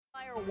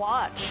Fire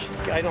watch.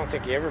 I don't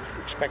think you ever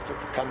expect it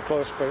to come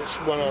close, but it's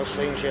one of those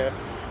things you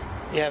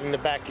have in the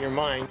back of your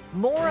mind.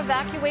 More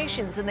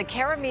evacuations in the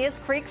Karamias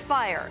Creek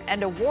fire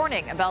and a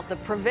warning about the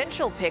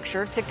provincial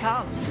picture to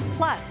come.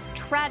 Plus,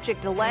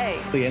 tragic delay.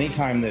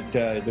 Anytime that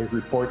there's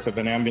reports of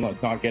an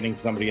ambulance not getting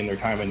somebody in their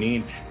time of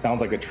need, sounds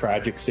like a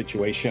tragic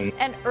situation.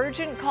 An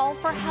urgent call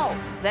for help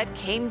that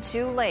came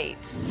too late.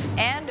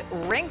 And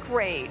rink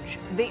rage,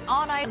 the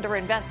on-ice under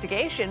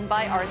investigation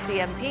by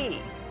RCMP.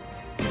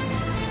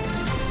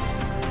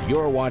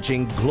 You're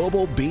watching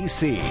Global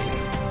BC.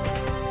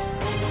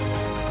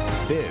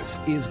 This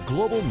is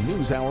Global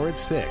News Hour at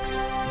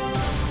 6.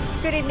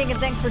 Good evening and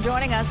thanks for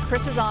joining us.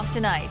 Chris is off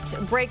tonight.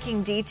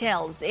 Breaking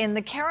details in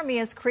the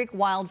Karamias Creek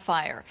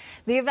wildfire.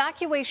 The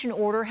evacuation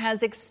order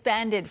has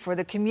expanded for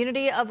the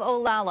community of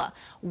Olalla.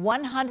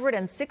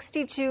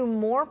 162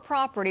 more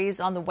properties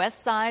on the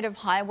west side of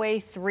Highway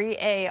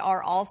 3A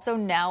are also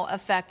now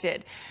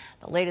affected.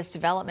 The latest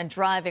development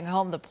driving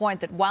home the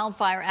point that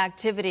wildfire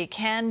activity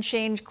can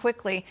change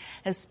quickly,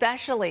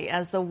 especially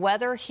as the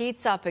weather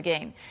heats up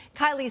again.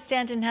 Kylie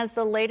Stanton has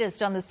the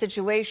latest on the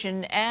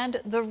situation and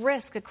the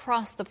risk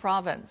across the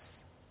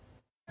province.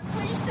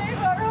 Please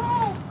save our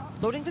home.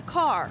 Loading the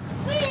car.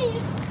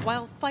 Please.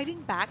 While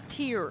fighting back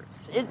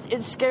tears.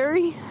 It's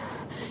scary.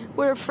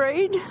 We're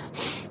afraid.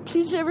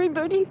 Please,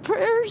 everybody,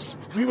 prayers.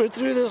 We went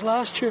through this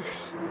last year,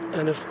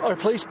 and if our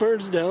place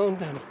burns down,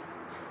 then,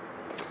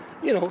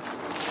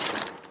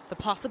 The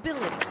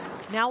possibility,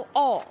 now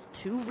all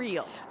too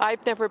real.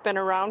 I've never been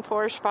around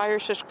forest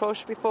fires this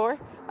close before.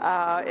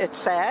 It's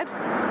sad.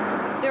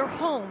 Their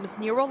homes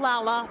near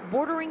Olalla,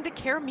 bordering the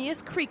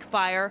Karamias Creek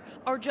fire,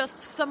 are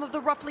just some of the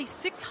roughly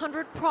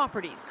 600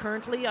 properties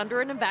currently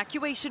under an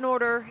evacuation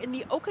order in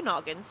the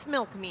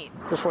Okanagan-Smilkmead.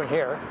 This one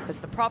here.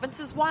 As the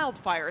province's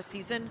wildfire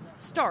season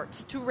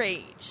starts to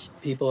rage.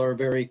 People are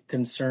very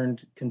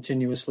concerned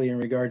continuously in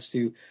regards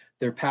to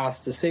their paths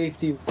to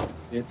safety.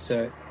 It's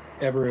a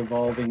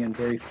ever-evolving and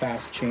very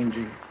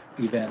fast-changing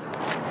event.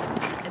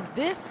 And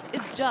this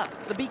is just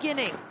the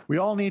beginning. We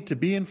all need to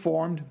be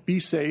informed,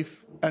 be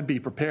safe, and be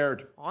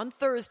prepared. On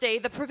Thursday,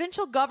 the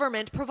provincial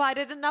government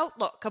provided an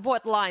outlook of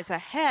what lies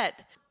ahead.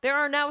 There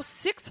are now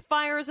 6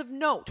 fires of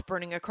note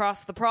burning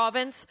across the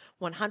province.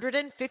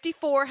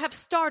 154 have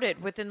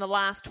started within the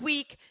last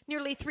week,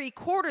 nearly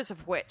 3/4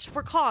 of which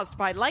were caused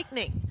by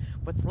lightning.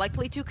 What's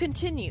likely to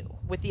continue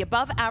with the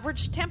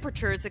above-average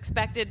temperatures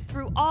expected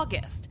through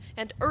August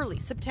and early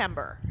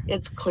September.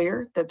 It's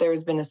clear that there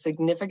has been a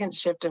significant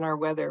shift in our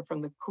weather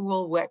from the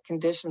cool, wet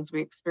conditions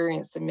we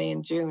experienced in May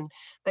and June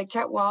that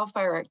kept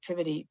wildfire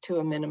activity to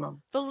a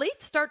minimum. The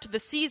late start to the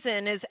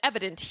season is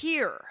evident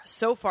here.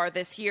 So far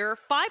this year,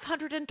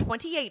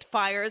 528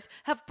 fires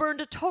have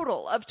burned a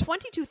total of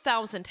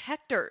 22,000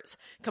 hectares.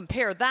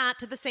 Compare that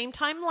to the same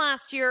time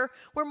last year,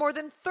 where more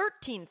than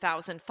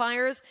 13,000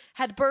 fires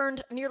had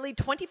burned nearly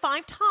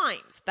 25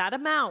 times that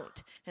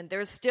amount. And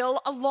there's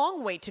still a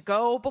long way to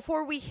go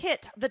before we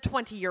hit the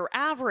 20-year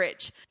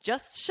average,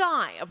 just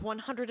shy of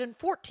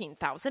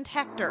 114,000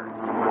 hectares.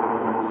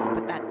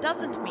 But that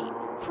doesn't mean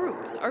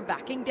crews are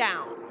backing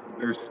down.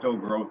 There's still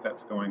growth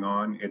that's going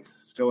on. It's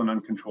still an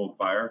uncontrolled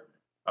fire.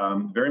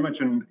 Very much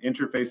an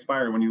interface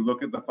fire. When you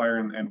look at the fire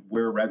and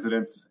where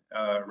residences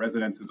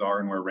are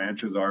and where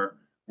ranches are,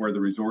 where the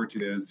resort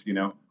is,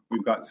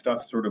 we've got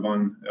stuff sort of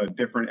on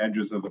different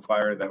edges of the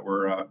fire that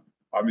we're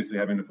obviously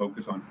having to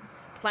focus on.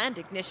 Planned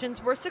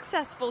ignitions were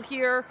successful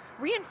here,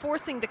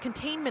 reinforcing the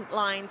containment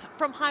lines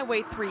from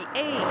Highway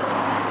 3A.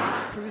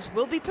 Crews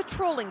will be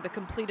patrolling the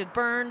completed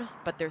burn,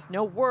 but there's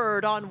no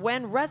word on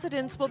when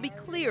residents will be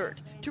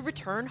cleared to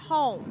return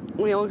home.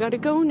 We all gotta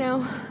go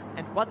now.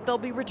 And what they'll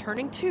be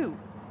returning to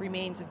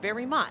remains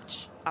very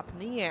much up in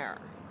the air.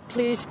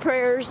 Please,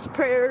 prayers.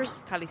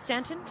 Kylie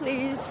Stanton,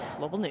 please.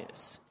 Global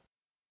News.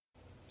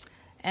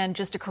 And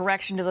just a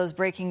correction to those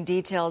breaking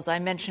details, I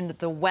mentioned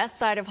the west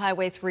side of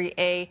Highway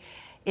 3A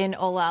in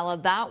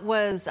Olalla. That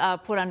was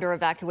put under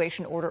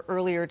evacuation order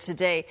earlier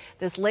today.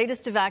 This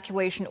latest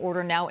evacuation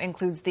order now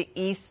includes the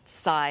east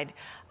side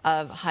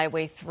of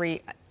Highway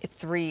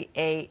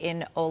 3A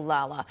in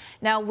Olalla.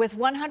 Now, with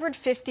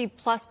 150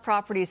 plus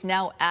properties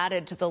now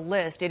added to the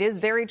list, it is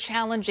very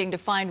challenging to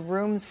find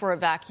rooms for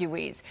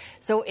evacuees.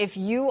 So if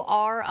you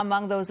are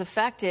among those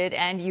affected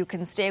and you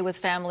can stay with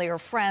family or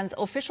friends,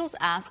 officials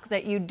ask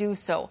that you do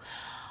so.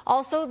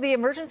 Also, the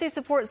Emergency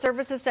Support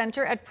Services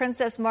Center at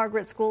Princess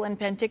Margaret School in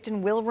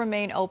Penticton will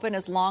remain open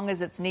as long as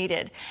it's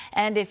needed.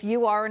 And if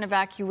you are an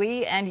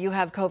evacuee and you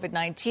have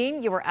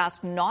COVID-19, you are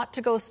asked not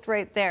to go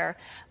straight there,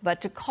 but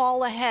to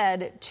call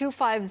ahead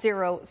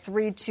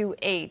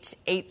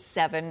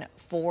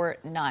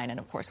 250-328-8749. And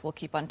of course, we'll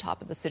keep on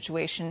top of the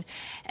situation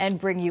and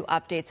bring you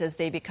updates as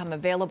they become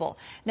available.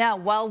 Now,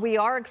 while we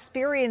are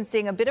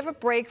experiencing a bit of a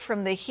break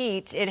from the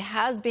heat, it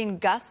has been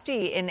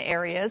gusty in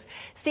areas.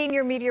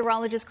 Senior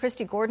meteorologist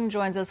Christy Gordon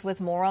joins us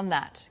with more on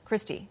that.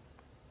 Christy.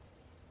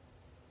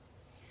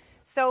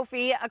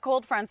 Sophie, a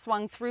cold front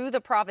swung through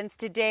the province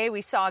today.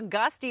 We saw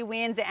gusty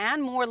winds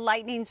and more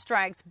lightning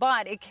strikes,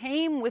 but it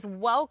came with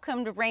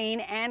welcomed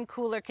rain and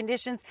cooler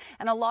conditions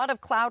and a lot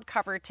of cloud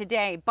cover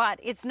today. But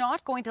it's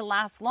not going to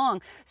last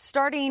long.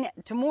 Starting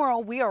tomorrow,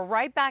 we are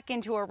right back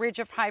into a ridge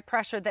of high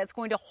pressure that's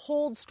going to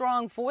hold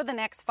strong for the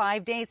next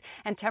 5 days,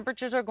 and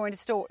temperatures are going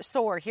to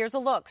soar. Here's a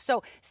look.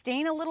 So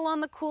staying a little on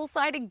the cool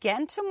side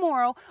again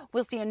tomorrow.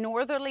 We'll see a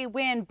northerly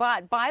wind,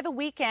 but by the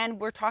weekend,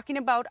 we're talking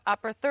about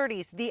upper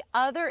 30s. The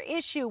other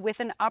issue with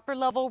an upper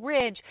level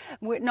ridge,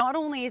 not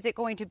only is it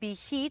going to be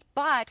heat,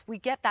 but we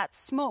get that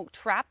smoke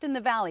trapped in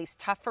the valleys.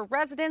 Tough for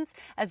residents,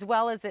 as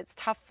well as it's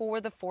tough for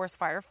the forest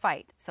fire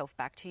fight. So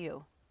back to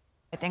you.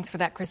 Thanks for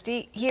that,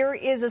 Christy. Here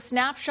is a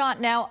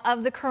snapshot now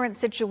of the current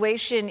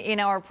situation in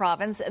our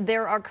province.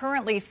 There are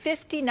currently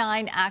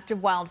 59 active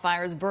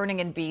wildfires burning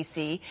in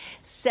BC,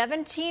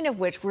 17 of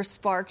which were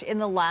sparked in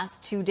the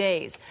last 2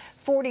 days.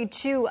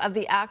 42 of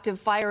the active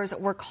fires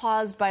were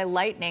caused by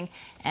lightning,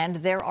 and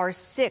there are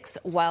 6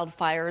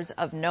 wildfires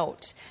of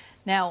note.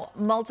 Now,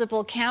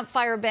 multiple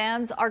campfire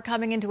bans are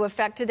coming into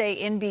effect today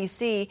in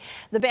BC.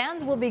 The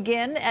bans will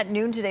begin at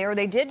noon today, or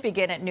they did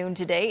begin at noon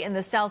today, in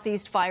the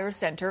Southeast Fire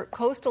Centre,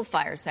 Coastal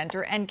Fire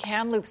Centre, and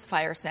Kamloops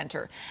Fire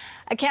Centre.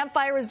 A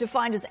campfire is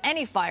defined as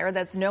any fire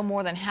that's no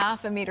more than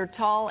half a meter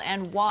tall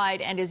and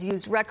wide and is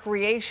used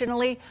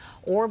recreationally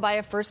or by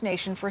a First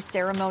Nation for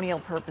ceremonial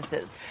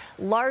purposes.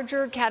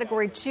 Larger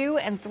Category 2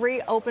 and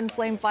 3 open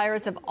flame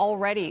fires have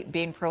already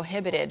been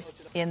prohibited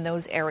in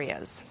those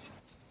areas.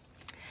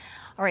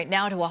 All right,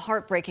 now to a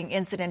heartbreaking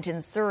incident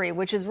in Surrey,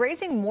 which is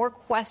raising more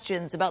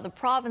questions about the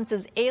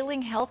province's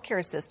ailing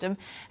healthcare system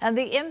and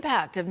the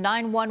impact of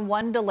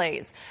 911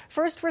 delays.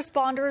 First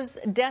responders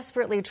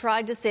desperately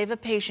tried to save a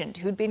patient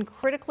who'd been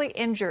critically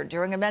injured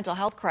during a mental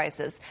health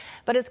crisis.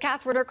 But as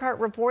Catherine Urquhart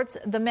reports,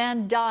 the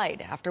man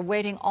died after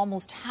waiting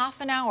almost half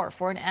an hour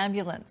for an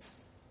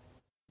ambulance.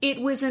 It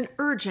was an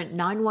urgent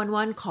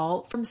 911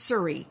 call from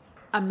Surrey.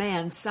 A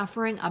man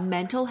suffering a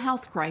mental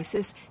health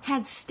crisis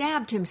had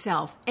stabbed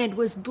himself and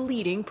was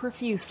bleeding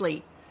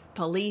profusely.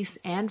 Police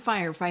and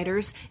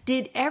firefighters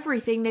did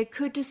everything they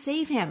could to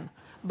save him,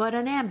 but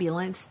an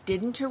ambulance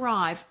didn't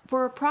arrive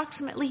for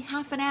approximately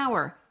half an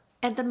hour,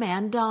 and the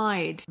man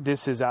died.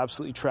 This is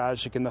absolutely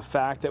tragic, and the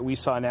fact that we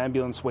saw an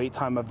ambulance wait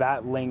time of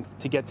that length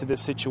to get to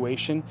this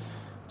situation,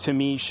 to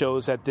me,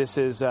 shows that this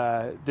is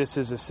a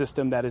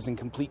system that is in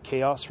complete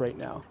chaos right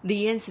now.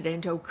 The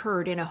incident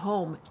occurred in a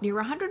home near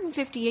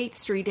 158th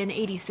Street and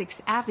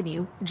 86th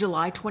Avenue,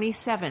 July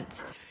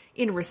 27th.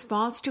 In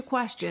response to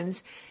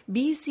questions,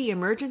 BC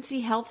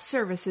Emergency Health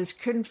Services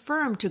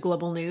confirmed to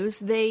Global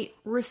News they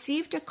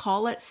received a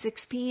call at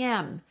 6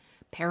 p.m.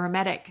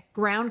 Paramedic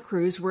ground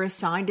crews were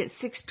assigned at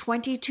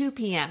 6:22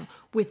 p.m.,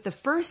 with the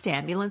first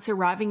ambulance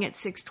arriving at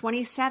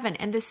 6:27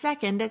 and the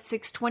second at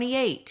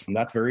 6:28. And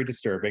that's very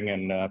disturbing,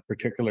 and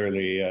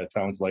particularly it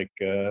sounds like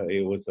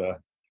it was an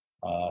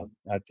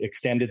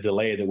extended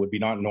delay that would be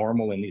not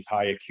normal in these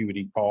high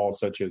acuity calls,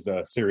 such as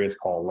a serious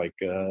call like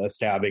a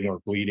stabbing or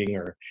bleeding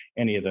or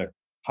any of the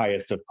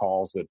highest of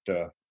calls that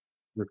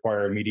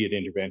require immediate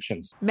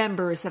interventions.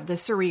 Members of the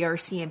Surrey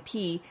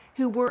RCMP,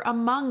 who were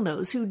among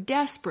those who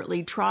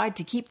desperately tried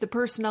to keep the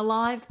person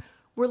alive,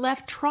 were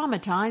left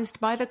traumatized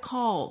by the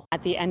call.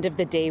 At the end of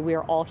the day, we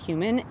are all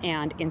human,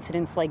 and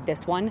incidents like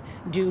this one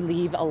do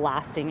leave a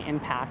lasting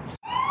impact.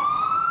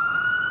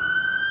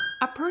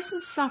 A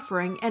person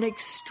suffering an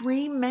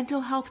extreme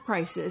mental health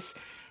crisis,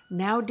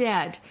 now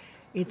dead.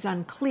 It's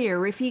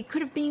unclear if he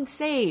could have been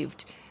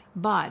saved,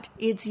 but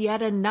it's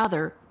yet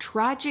another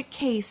tragic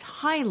case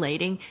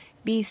highlighting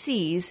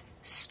BC's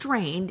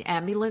strained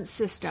ambulance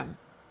system.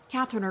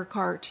 Catherine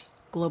Urquhart,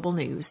 Global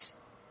News.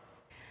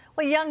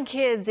 Well, young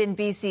kids in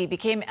BC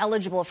became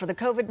eligible for the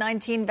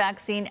COVID-19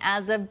 vaccine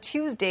as of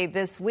Tuesday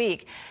this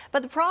week.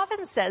 But the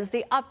province says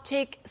the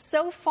uptake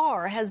so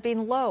far has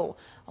been low.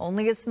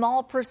 Only a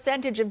small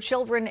percentage of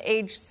children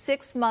aged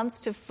 6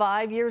 months to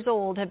 5 years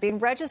old have been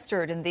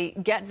registered in the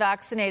Get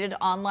Vaccinated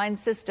online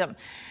system.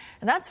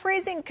 And that's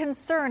raising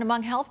concern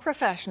among health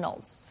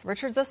professionals.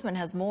 Richard Zussman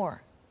has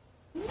more.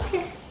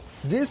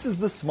 This is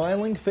the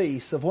smiling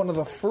face of one of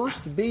the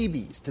first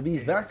babies to be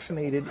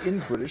vaccinated in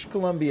British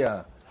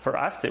Columbia. For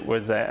us, it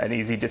was an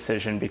easy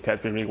decision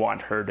because we really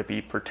want her to be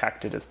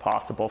protected as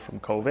possible from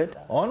COVID.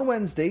 On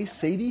Wednesday,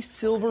 Sadie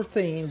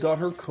Silverthane got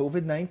her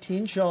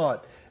COVID-19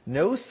 shot.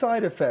 No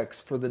side effects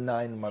for the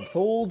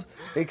 9-month-old,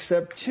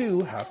 except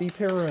 2 happy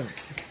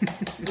parents.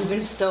 We've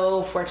been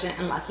so fortunate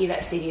and lucky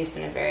that Sadie has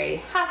been a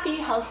very happy,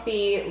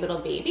 healthy little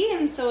baby,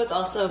 and so it's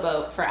also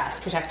about, for us,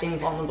 protecting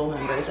vulnerable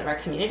members of our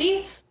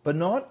community. But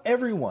not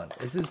everyone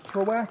is as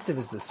proactive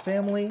as this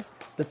family.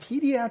 The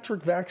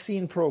pediatric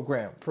vaccine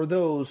program for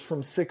those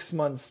from 6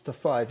 months to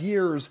 5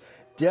 years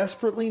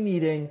desperately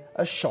needing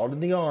a shot in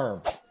the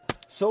arm.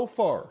 So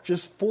far,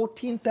 just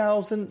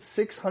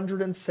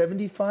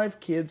 14,675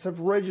 kids have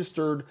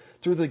registered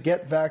through the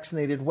Get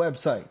Vaccinated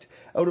website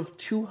out of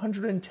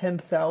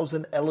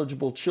 210,000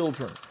 eligible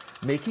children.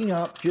 making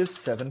up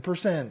just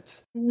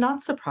 7%.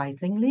 Not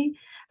surprisingly,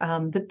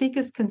 the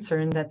biggest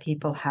concern that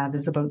people have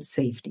is about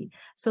safety.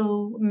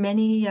 So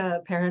many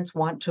parents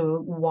want to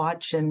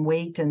watch and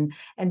wait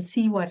and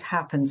see what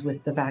happens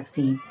with the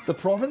vaccine. The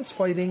province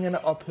fighting an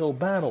uphill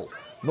battle.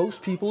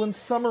 Most people in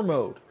summer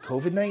mode,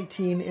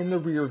 COVID-19 in the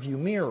rearview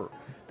mirror.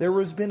 There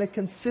has been a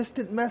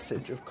consistent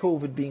message of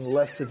COVID being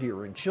less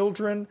severe in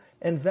children,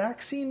 and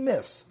vaccine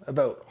myths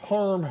about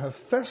harm have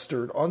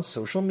festered on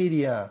social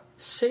media.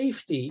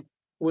 Safety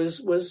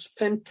was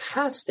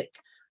fantastic.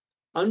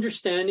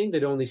 Understanding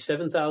that only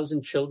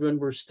 7,000 children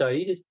were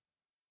studied,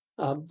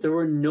 there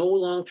were no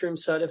long-term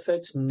side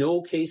effects,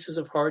 no cases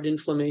of heart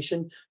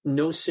inflammation,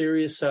 no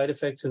serious side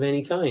effects of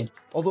any kind.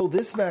 Although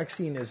this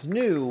vaccine is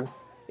new,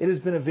 it has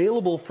been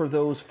available for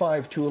those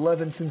 5 to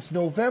 11 since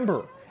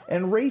November,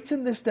 and rates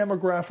in this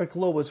demographic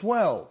low as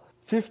well.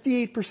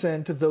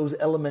 58% of those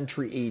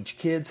elementary age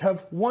kids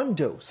have 1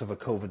 dose of a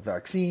COVID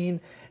vaccine,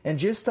 and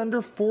just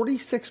under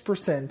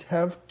 46%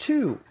 have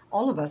 2.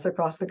 All of us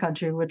across the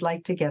country would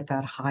like to get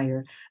that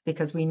higher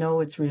because we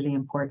know it's really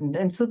important.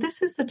 And so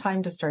this is the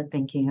time to start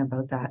thinking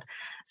about that.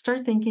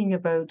 Start thinking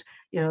about,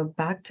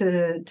 back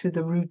to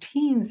the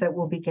routines that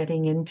we'll be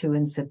getting into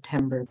in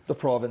September. The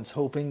province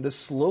hoping the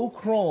slow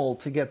crawl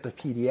to get the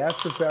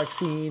pediatric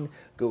vaccine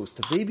goes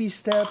to baby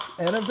steps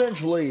and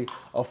eventually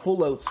a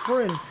full-out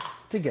sprint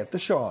to get the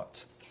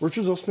shot.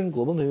 Richard Zussman,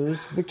 Global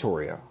News,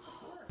 Victoria.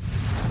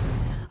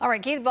 All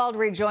right, Keith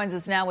Baldry joins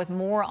us now with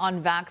more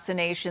on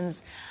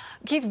vaccinations.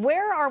 Keith,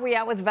 where are we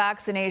at with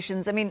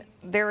vaccinations? I mean,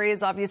 there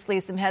is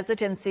obviously some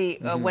hesitancy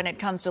when it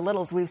comes to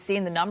littles. We've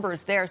seen the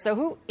numbers there. So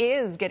who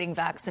is getting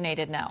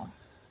vaccinated now?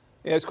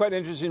 Yeah, it's quite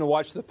interesting to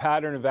watch the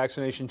pattern of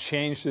vaccination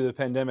change through the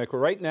pandemic.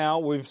 Right now,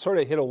 we've sort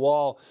of hit a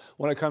wall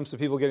when it comes to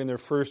people getting their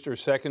first or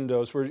second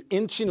dose. We're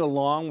inching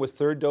along with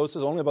third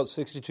doses, only about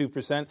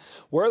 62%.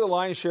 Where the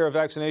lion's share of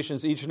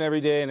vaccinations each and every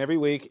day and every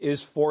week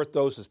is fourth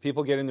doses,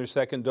 people getting their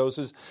second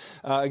doses.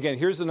 Again,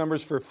 here's the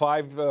numbers for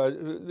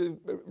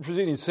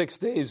preceding 6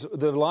 days.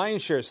 The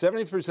lion's share,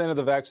 70% of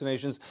the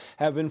vaccinations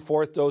have been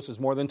fourth doses,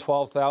 more than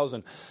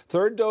 12,000.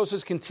 Third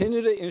doses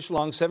continue to inch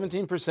along,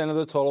 17% of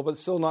the total, but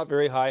still not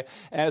very high.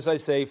 As I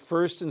say,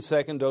 first and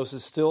second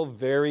doses still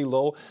very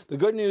low. The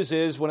good news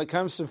is when it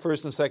comes to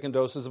first and second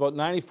doses, about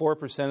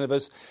 94% of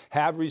us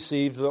have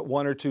received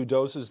 1 or 2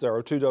 doses there,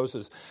 or 2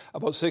 doses.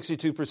 About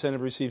 62%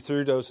 have received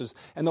 3 doses.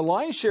 And the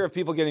lion's share of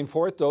people getting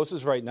fourth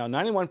doses right now,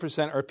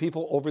 91% are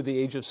people over the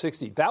age of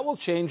 60. That will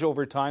change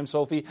over time,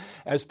 Sophie,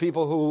 as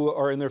people who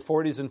are in their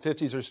 40s and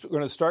 50s are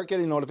going to start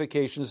getting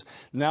notifications.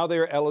 Now they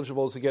are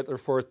eligible to get their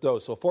fourth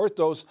dose. So fourth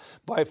dose,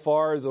 by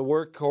far the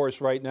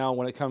workhorse right now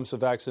when it comes to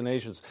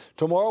vaccinations.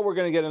 Tomorrow we're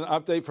going to get an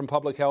update from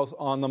Public Health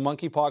on the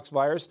monkeypox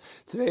virus.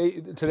 Today,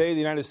 the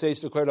United States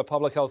declared a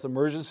public health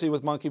emergency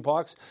with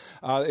monkeypox.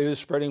 It is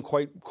spreading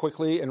quite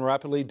quickly and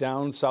rapidly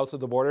down south of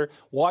the border.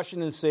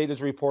 Washington State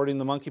is reporting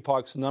the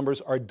monkeypox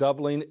numbers are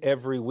doubling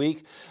every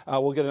week.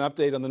 We'll get an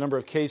update on the number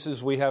of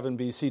cases we have in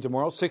BC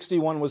tomorrow.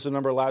 61 was the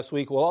number last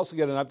week. We'll also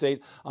get an update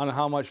on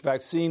how much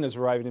vaccine is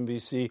arriving in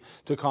BC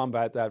to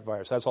combat that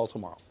virus. That's all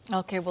tomorrow.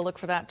 Okay, we'll look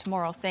for that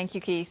tomorrow. Thank you,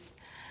 Keith.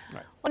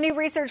 Right. Well, new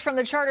research from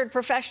the Chartered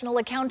Professional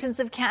Accountants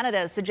of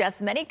Canada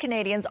suggests many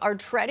Canadians are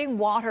treading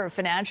water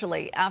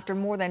financially after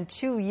more than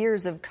 2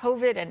 years of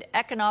COVID and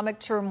economic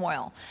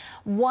turmoil.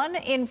 1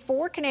 in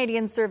 4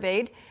 Canadians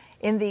surveyed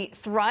in the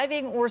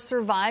Thriving or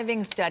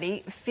Surviving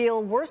study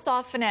feel worse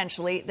off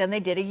financially than they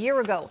did a year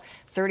ago.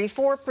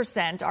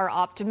 34% are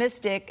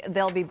optimistic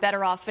they'll be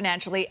better off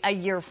financially a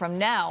year from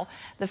now.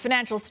 The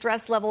financial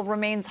stress level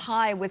remains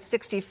high, with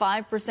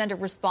 65%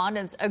 of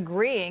respondents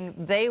agreeing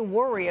they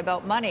worry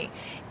about money.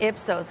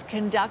 Ipsos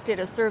conducted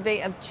a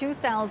survey of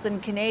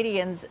 2,000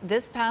 Canadians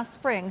this past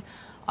spring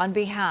on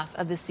behalf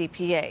of the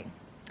CPA.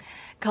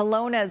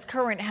 Kelowna's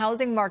current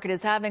housing market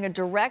is having a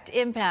direct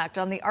impact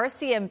on the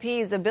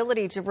RCMP's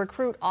ability to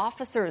recruit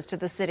officers to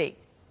the city.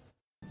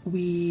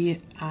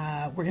 We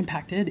were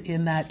impacted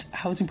in that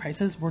housing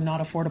prices were not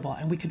affordable,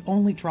 and we could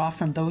only draw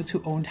from those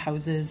who owned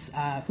houses,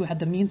 who had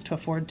the means to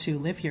afford to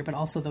live here, but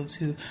also those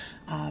who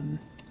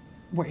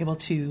were able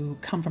to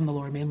come from the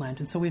Lower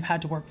Mainland. And so we've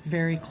had to work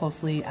very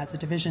closely as a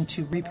division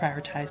to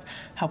reprioritize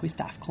how we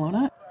staff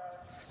Kelowna.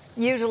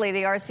 Usually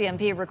the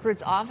RCMP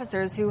recruits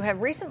officers who have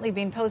recently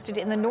been posted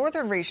in the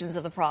northern regions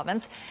of the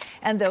province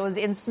and those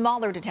in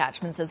smaller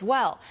detachments as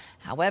well.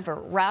 However,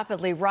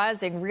 rapidly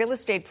rising real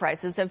estate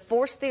prices have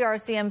forced the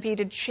RCMP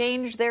to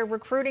change their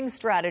recruiting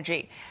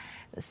strategy.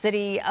 The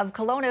city of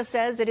Kelowna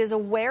says it is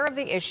aware of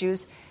the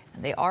issues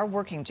and they are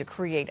working to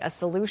create a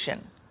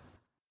solution.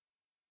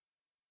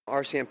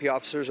 RCMP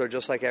officers are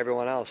just like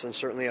everyone else, and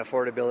certainly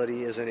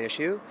affordability is an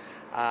issue.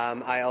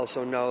 I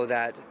also know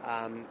that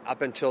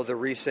up until the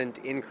recent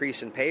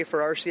increase in pay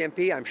for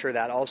RCMP, I'm sure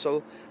that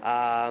also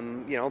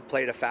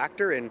played a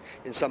factor in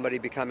somebody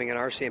becoming an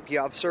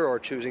RCMP officer or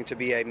choosing to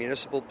be a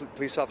municipal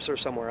police officer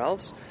somewhere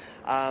else.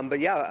 But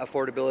yeah,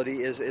 affordability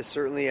is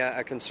certainly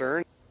a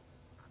concern.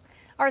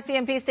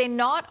 RCMP say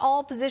not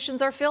all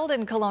positions are filled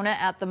in Kelowna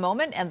at the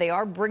moment, and they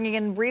are bringing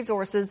in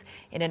resources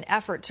in an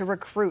effort to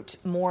recruit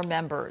more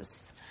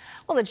members.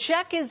 Well, the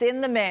check is in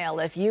the mail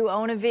if you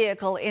own a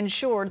vehicle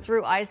insured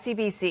through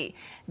ICBC.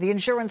 The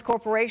insurance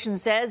corporation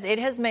says it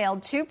has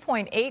mailed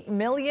 2.8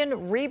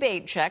 million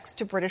rebate checks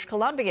to British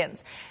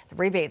Columbians. The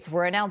rebates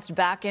were announced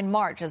back in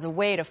March as a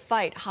way to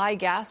fight high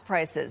gas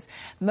prices.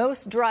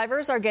 Most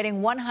drivers are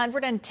getting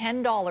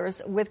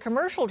 $110, with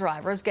commercial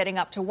drivers getting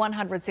up to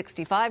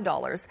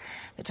 $165.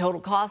 The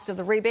total cost of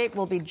the rebate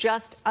will be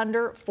just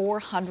under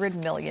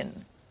 $400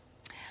 million.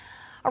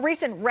 A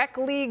recent rec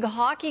league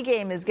hockey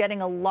game is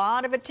getting a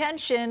lot of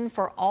attention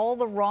for all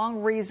the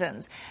wrong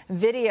reasons.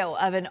 Video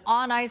of an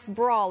on-ice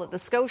brawl at the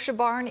Scotia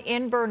Barn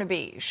in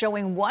Burnaby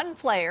showing one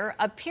player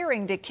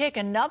appearing to kick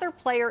another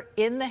player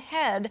in the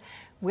head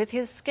with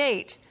his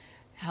skate.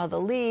 How the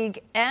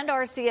league and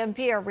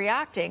RCMP are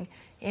reacting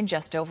in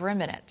just over a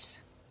minute.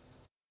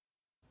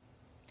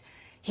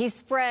 He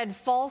spread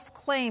false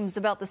claims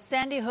about the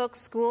Sandy Hook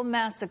school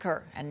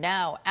massacre, and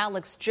now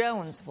Alex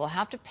Jones will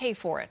have to pay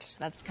for it.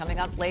 That's coming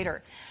up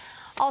later.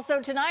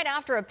 Also tonight,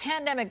 after a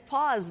pandemic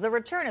pause, the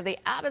return of the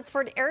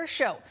Abbotsford Air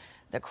Show,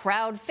 the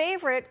crowd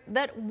favorite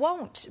that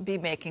won't be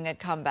making a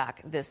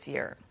comeback this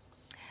year.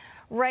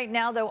 Right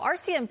now, though,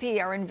 RCMP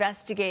are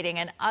investigating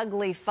an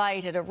ugly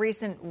fight at a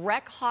recent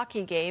rec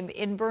hockey game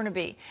in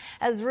Burnaby.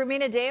 As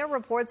Rumina Daya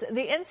reports,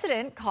 the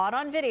incident, caught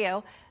on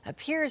video,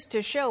 appears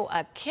to show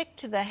a kick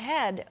to the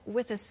head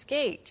with a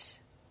skate.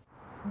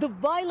 The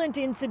violent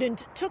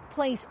incident took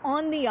place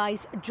on the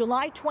ice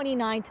July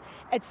 29th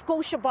at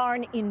Scotia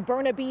Barn in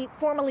Burnaby,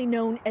 formerly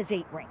known as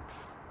 8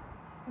 Rinks.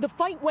 The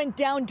fight went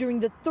down during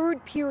the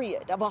third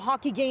period of a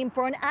hockey game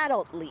for an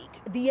adult league,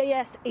 the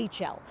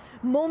ASHL.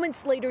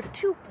 Moments later,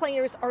 2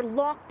 players are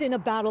locked in a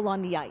battle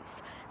on the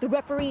ice. The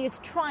referee is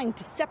trying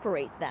to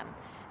separate them.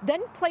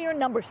 Then player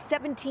number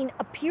 17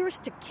 appears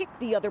to kick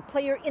the other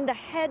player in the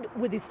head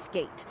with his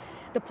skate.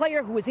 The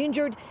player who was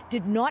injured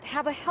did not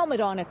have a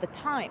helmet on at the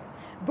time.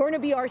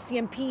 Burnaby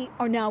RCMP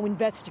are now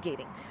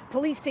investigating.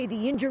 Police say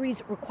the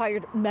injuries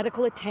required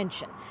medical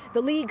attention.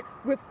 The league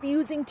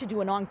refusing to do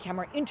an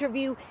on-camera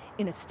interview.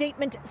 In a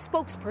statement,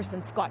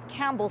 spokesperson Scott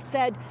Campbell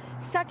said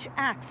such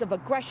acts of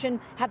aggression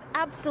have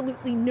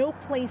absolutely no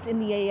place in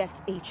the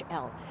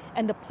ASHL,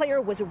 and the player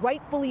was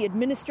rightfully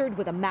administered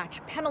with a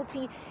match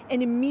penalty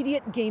and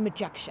immediate game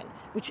ejection,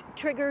 which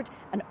triggered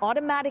an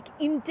automatic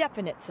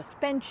indefinite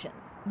suspension.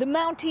 The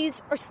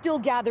Mounties are still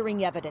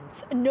gathering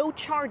evidence. No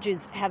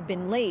charges have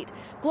been laid.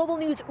 Global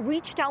News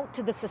reached out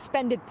to the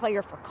suspended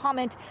player for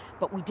comment,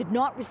 but we did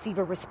not receive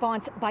a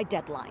response by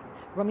deadline.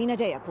 Rumina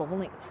Daya, Global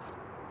News.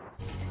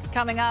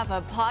 Coming up, a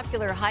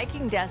popular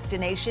hiking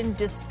destination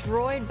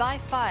destroyed by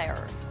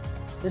fire.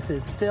 This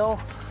is still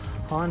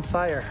on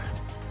fire.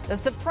 The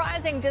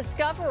surprising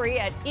discovery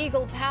at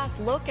Eagle Pass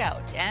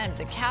Lookout and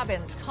the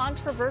cabin's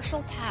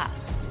controversial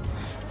past.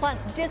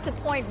 Plus,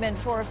 disappointment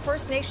for a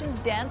First Nations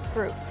dance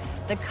group.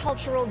 The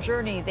cultural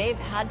journey they've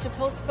had to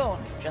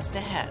postpone just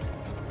ahead.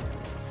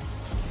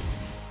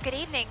 Good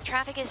evening.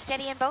 Traffic is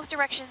steady in both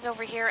directions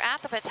over here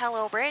at the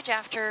Patello Bridge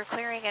after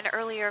clearing an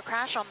earlier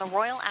crash on the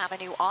Royal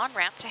Avenue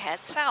on-ramp to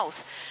head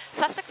south.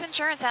 Sussex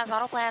Insurance has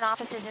Autoplan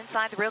offices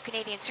inside the Real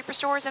Canadian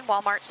Superstores and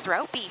Walmarts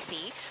throughout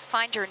BC.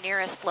 Find your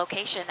nearest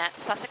location at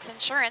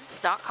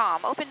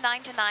sussexinsurance.com. Open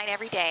 9 to 9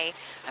 every day.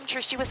 I'm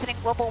Trish Jewison in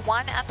Global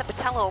One at the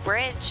Patello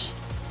Bridge.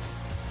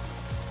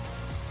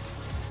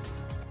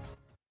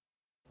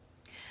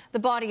 The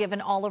body of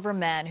an Oliver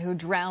man who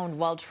drowned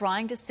while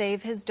trying to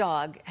save his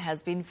dog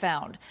has been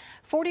found.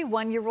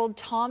 41-year-old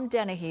Tom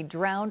Dennehy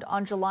drowned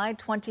on July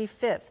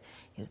 25th.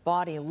 His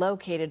body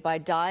located by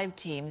dive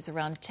teams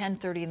around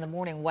 10:30 in the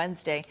morning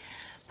Wednesday.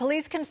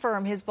 Police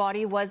confirm his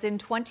body was in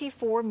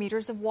 24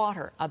 meters of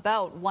water,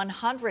 about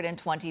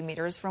 120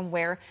 meters from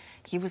where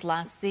he was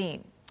last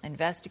seen.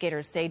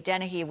 Investigators say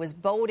Dennehy was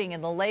boating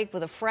in the lake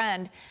with a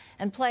friend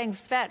and playing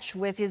fetch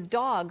with his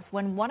dogs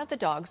when one of the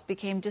dogs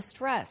became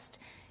distressed.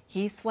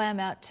 He swam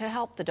out to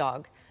help the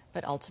dog,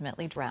 but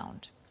ultimately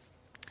drowned.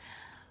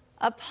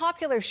 A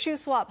popular shoe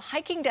swap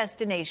hiking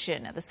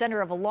destination at the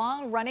center of a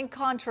long-running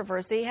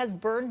controversy has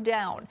burned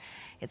down.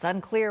 It's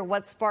unclear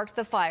what sparked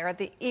the fire at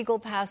the Eagle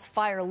Pass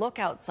Fire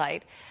Lookout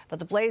site, but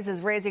the blaze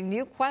is raising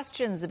new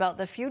questions about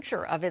the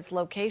future of its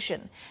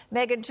location.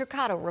 Megan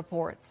Turcato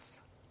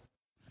reports.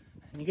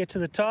 You get to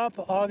the top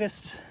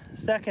August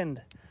 2nd,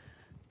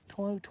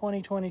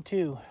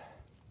 2022.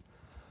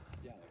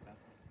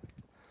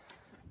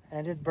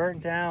 And it's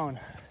burnt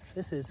down.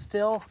 This is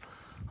still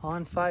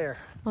on fire.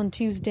 On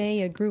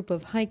Tuesday, a group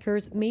of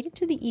hikers made it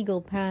to the Eagle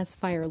Pass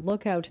Fire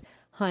Lookout,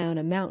 high on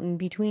a mountain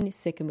between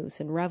Sicamous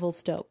and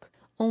Revelstoke,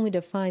 only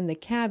to find the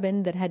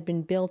cabin that had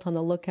been built on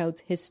the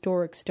lookout's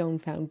historic stone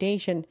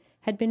foundation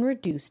had been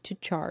reduced to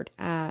charred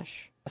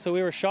ash. So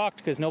we were shocked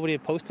because nobody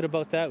had posted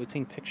about that. We'd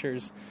seen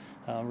pictures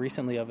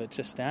recently of it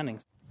just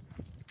standing.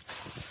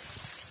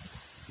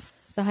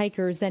 The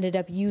hikers ended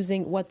up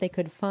using what they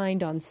could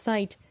find on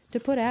site to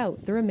put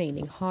out the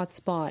remaining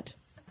hotspot.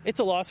 It's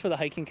a loss for the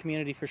hiking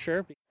community for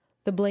sure.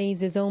 The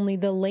blaze is only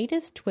the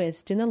latest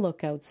twist in the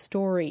Lookout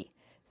story.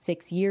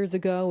 6 years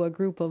ago, a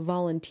group of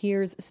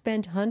volunteers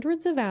spent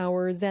hundreds of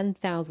hours and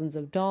thousands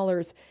of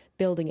dollars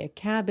building a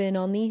cabin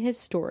on the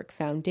historic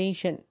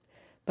foundation.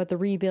 But the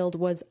rebuild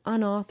was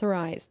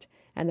unauthorized,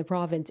 and the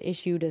province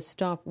issued a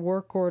stop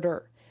work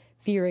order.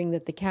 Fearing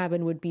that the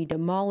cabin would be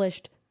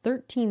demolished,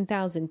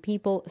 13,000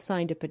 people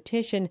signed a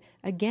petition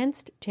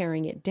against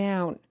tearing it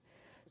down.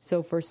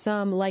 So for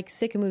some, like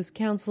Sicamous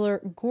councillor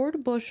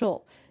Gord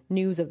Bushell,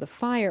 news of the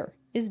fire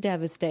is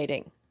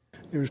devastating.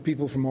 There's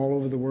people from all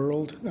over the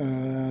world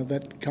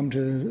that come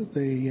to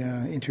the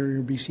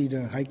interior BC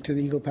to hike to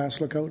the Eagle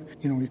Pass Lookout.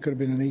 You know, it could have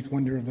been an eighth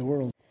wonder of the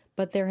world.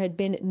 But there had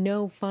been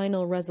no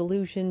final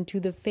resolution to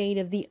the fate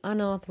of the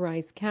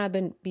unauthorized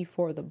cabin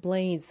before the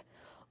blaze.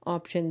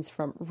 Options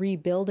from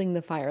rebuilding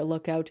the fire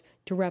lookout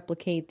to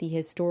replicate the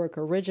historic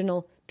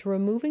original to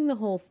removing the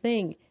whole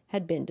thing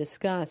had been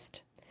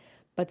discussed.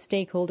 But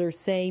stakeholders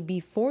say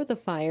before the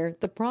fire,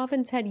 the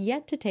province had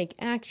yet to take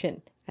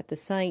action at the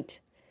site.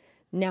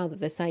 Now that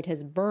the site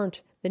has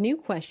burnt, the new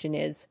question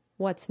is,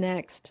 what's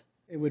next?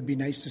 It would be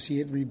nice to see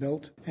it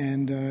rebuilt,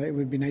 and it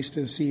would be nice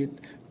to see it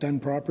done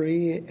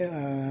properly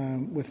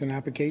with an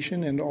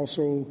application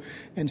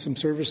and some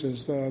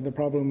services. The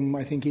problem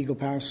I think Eagle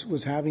Pass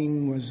was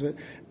having was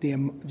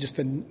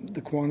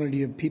the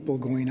quantity of people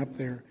going up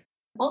there.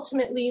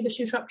 Ultimately, the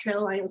Shuswap Trail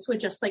Alliance would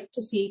just like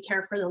to see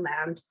care for the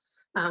land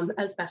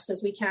as best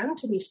as we can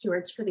to be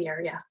stewards for the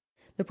area.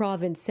 The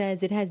province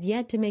says it has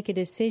yet to make a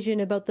decision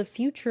about the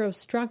future of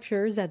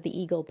structures at the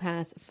Eagle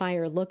Pass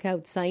Fire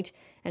Lookout site,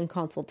 and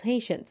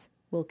consultations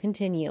will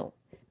continue.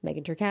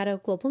 Megan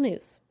Turcato, Global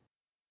News.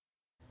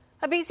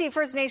 A BC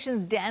First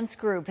Nations dance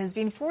group has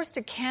been forced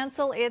to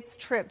cancel its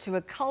trip to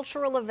a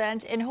cultural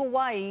event in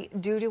Hawaii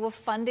due to a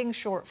funding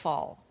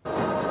shortfall.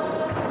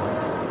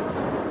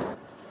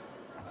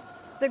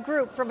 The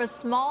group from a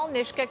small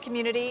Nisga'a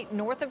community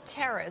north of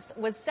Terrace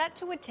was set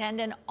to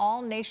attend an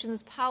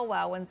all-nations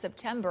powwow in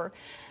September,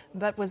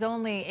 but was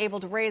only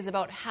able to raise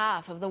about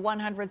half of the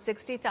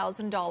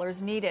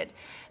 $160,000 needed.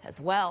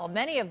 As well,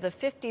 many of the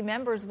 50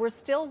 members were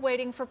still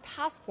waiting for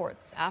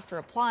passports after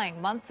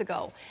applying months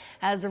ago.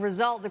 As a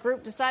result, the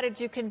group decided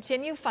to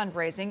continue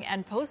fundraising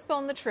and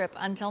postpone the trip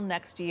until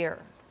next year.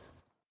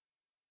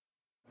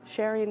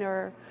 Sharing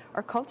our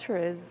culture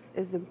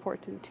is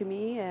important to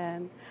me,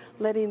 and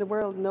letting the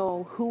world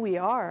know who we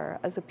are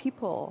as a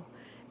people,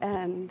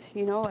 and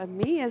and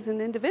me as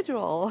an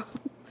individual,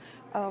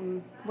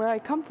 where I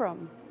come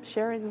from.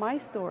 Sharing my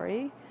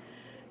story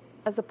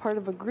as a part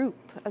of a group,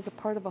 as a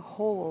part of a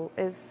whole,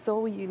 is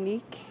so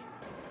unique.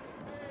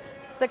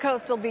 The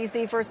Coastal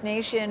BC First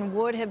Nation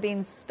would have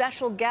been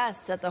special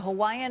guests at the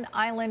Hawaiian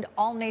Island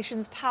All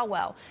Nations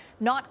Powwow,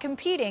 not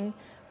competing,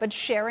 but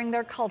sharing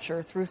their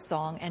culture through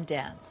song and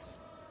dance.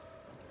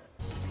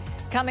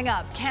 Coming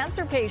up,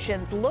 cancer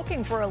patients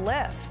looking for a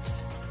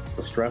lift.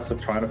 The stress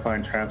of trying to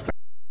find transplant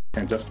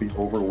can just be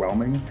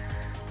overwhelming,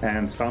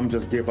 and some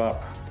just give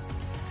up.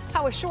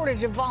 How a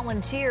shortage of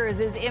volunteers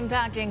is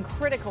impacting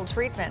critical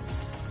treatment.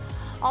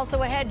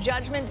 Also ahead,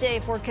 Judgment Day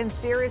for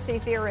conspiracy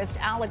theorist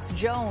Alex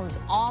Jones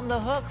on the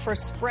hook for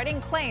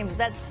spreading claims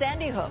that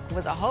Sandy Hook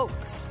was a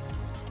hoax.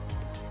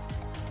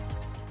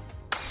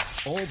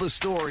 All the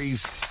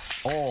stories,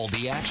 all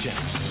the action,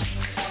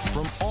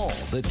 from all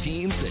the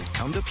teams that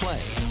come to play.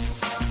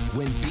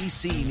 When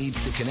BC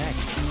needs to connect,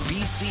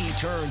 BC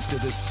turns to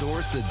the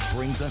source that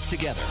brings us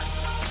together.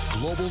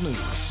 Global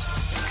News.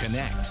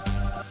 Connect.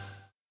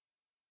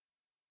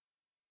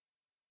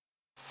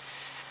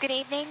 Good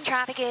evening.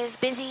 Traffic is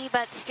busy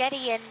but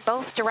steady in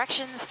both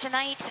directions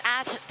tonight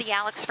at the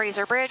Alex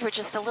Fraser Bridge, with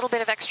just a little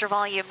bit of extra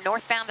volume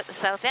northbound at the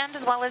south end,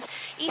 as well as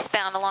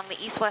eastbound along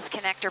the east-west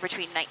connector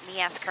between Knight and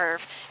the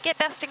S-Curve. Get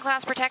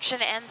best-in-class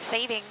protection and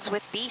savings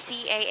with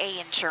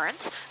BCAA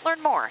Insurance.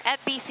 Learn more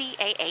at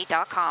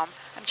bcaa.com.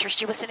 I'm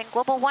Trish Jewison in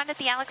Global One at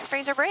the Alex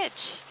Fraser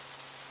Bridge.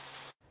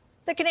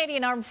 The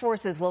Canadian Armed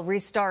Forces will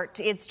restart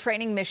its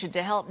training mission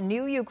to help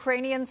new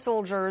Ukrainian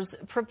soldiers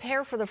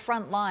prepare for the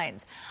front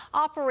lines.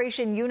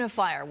 Operation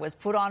Unifier was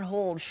put on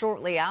hold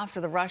shortly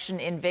after the Russian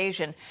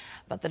invasion,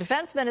 but the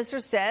defense minister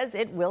says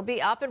it will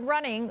be up and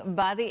running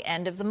by the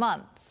end of the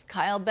month.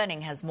 Kyle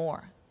Benning has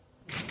more.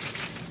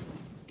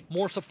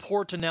 More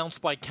support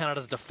announced by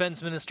Canada's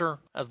defense minister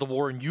as the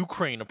war in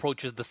Ukraine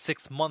approaches the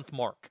 6-month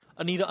mark.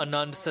 Anita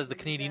Anand says the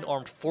Canadian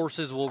Armed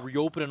Forces will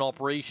reopen an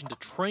operation to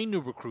train new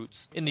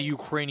recruits in the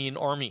Ukrainian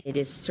army. It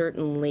is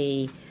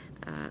certainly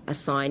a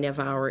sign of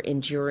our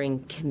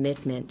enduring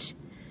commitment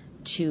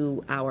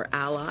to our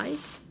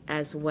allies,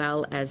 as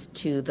well as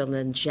to the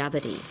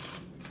longevity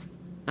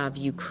of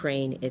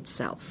Ukraine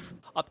itself.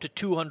 Up to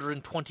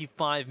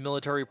 225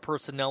 military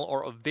personnel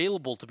are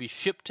available to be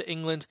shipped to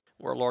England,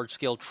 where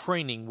large-scale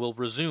training will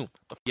resume.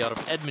 They'll be out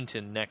of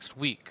Edmonton next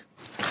week.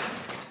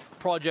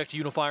 Project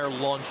Unifier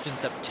launched in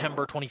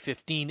September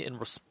 2015 in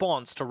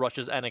response to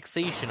Russia's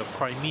annexation of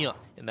Crimea.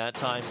 In that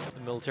time, the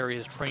military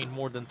has trained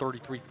more than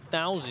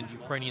 33,000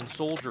 Ukrainian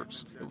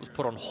soldiers. It was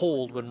put on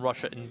hold when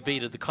Russia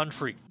invaded the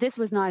country. This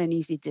was not an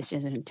easy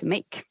decision to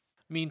make.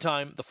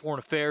 Meantime, the Foreign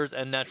Affairs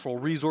and Natural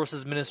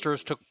Resources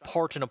ministers took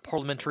part in a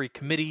parliamentary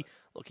committee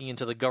looking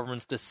into the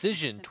government's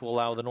decision to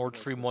allow the Nord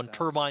Stream 1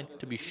 turbine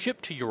to be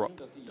shipped to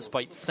Europe,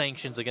 despite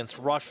sanctions against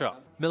Russia.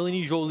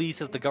 Mélanie Joly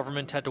says the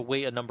government had to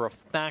weigh a number of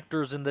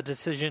factors in the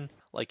decision,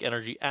 like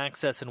energy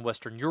access in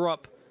Western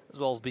Europe, as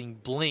well as being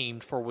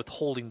blamed for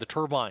withholding the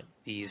turbine.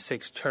 These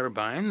 6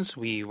 turbines,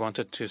 we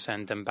wanted to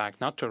send them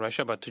back not to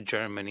Russia but to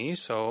Germany.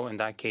 So in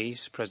that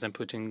case, President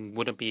Putin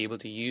wouldn't be able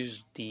to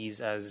use these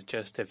as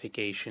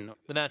justification.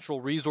 The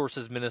Natural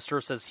Resources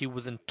Minister says he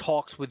was in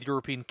talks with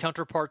European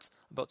counterparts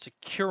about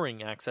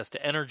securing access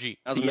to energy.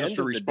 As the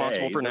minister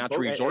responsible for natural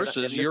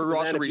resources, you're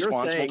also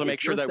responsible to make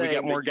sure that we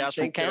get more gas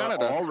from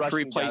Canada to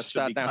replace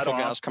that natural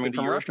gas coming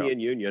from Russia. The European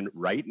Union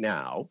right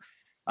now.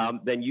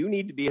 Then you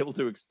need to be able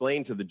to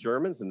explain to the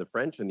Germans and the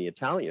French and the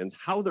Italians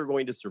how they're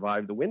going to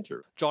survive the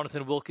winter.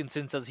 Jonathan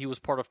Wilkinson says he was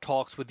part of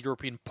talks with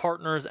European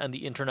partners and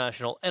the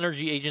International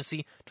Energy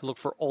Agency to look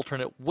for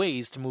alternate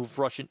ways to move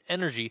Russian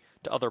energy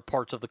to other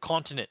parts of the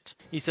continent.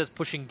 He says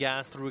pushing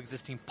gas through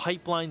existing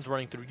pipelines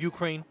running through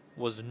Ukraine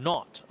was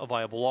not a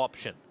viable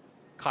option.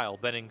 Kyle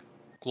Benning,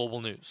 Global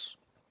News.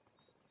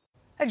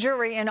 A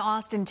jury in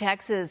Austin,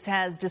 Texas,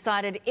 has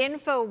decided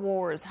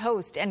InfoWars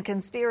host and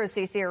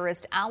conspiracy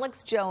theorist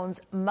Alex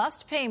Jones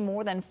must pay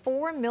more than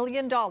 $4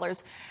 million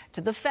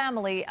to the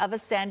family of a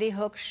Sandy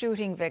Hook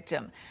shooting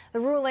victim.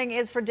 The ruling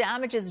is for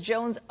damages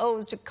Jones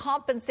owes to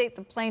compensate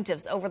the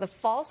plaintiffs over the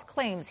false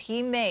claims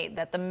he made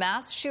that the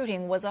mass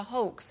shooting was a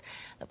hoax.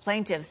 The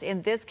plaintiffs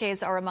in this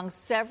case are among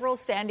several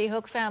Sandy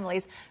Hook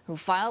families who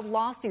filed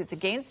lawsuits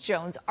against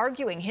Jones,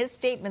 arguing his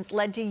statements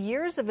led to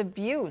years of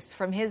abuse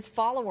from his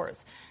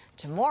followers.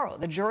 Tomorrow,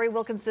 the jury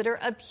will consider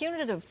a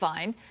punitive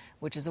fine,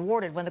 which is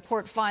awarded when the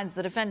court finds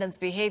the defendant's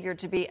behavior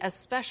to be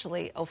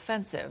especially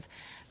offensive.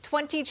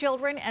 20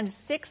 children and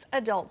 6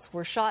 adults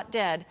were shot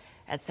dead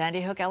at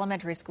Sandy Hook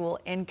Elementary School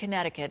in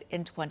Connecticut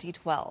in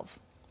 2012.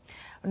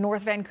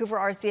 North Vancouver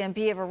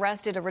RCMP have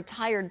arrested a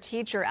retired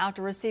teacher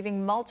after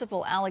receiving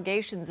multiple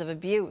allegations of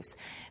abuse.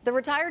 The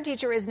retired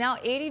teacher is now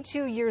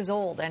 82 years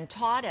old and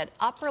taught at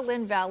Upper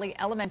Lynn Valley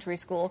Elementary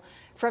School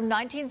from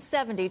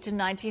 1970 to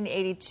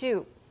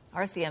 1982.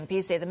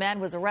 RCMP say the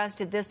man was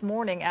arrested this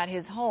morning at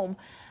his home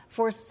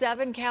for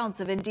 7 counts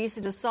of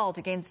indecent assault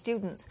against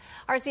students.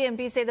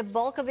 RCMP say the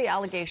bulk of the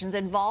allegations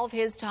involve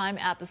his time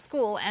at the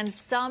school and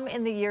some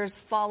in the years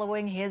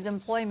following his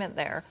employment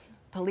there.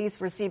 Police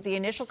received the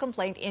initial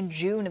complaint in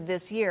June of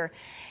this year.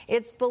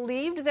 It's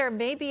believed there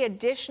may be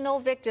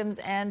additional victims,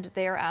 and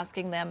they are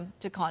asking them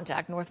to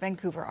contact North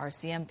Vancouver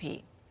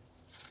RCMP.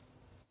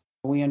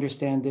 We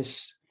understand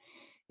this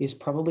is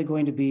probably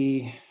going to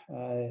be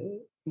a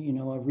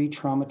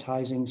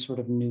re-traumatizing sort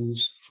of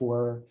news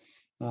for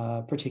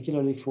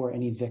particularly for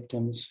any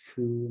victims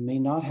who may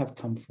not have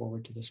come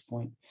forward to this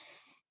point.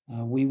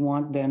 We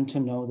want them to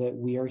know that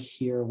we are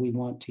here. We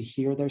want to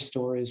hear their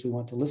stories. We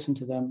want to listen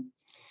to them.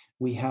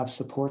 We have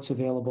supports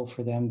available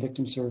for them,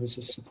 victim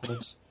services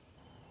supports.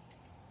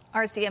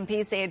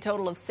 RCMP say a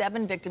total of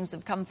 7 victims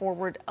have come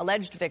forward,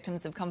 alleged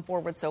victims have come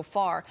forward so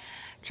far.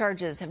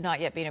 Charges have not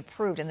yet been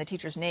approved and the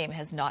teacher's name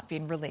has not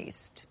been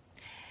released.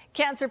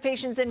 Cancer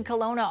patients in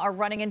Kelowna are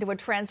running into a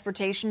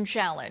transportation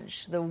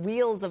challenge. The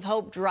Wheels of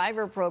Hope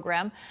driver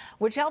program,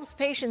 which helps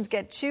patients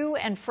get to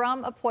and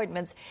from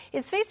appointments,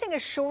 is facing a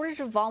shortage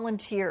of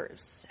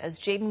volunteers. As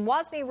Jaden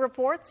Wozni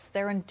reports,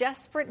 they're in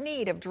desperate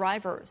need of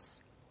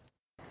drivers.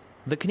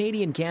 The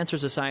Canadian Cancer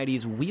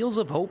Society's Wheels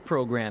of Hope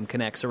program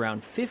connects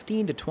around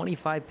 15 to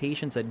 25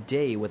 patients a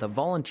day with a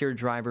volunteer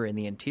driver in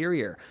the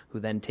interior, who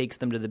then takes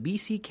them to the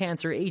BC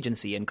Cancer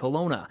Agency in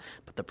Kelowna.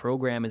 But the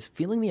program is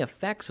feeling the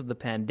effects of the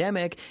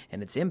pandemic,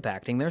 and it's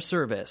impacting their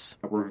service.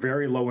 We're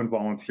very low in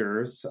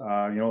volunteers,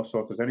 so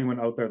if there's anyone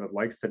out there that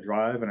likes to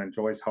drive and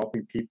enjoys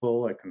helping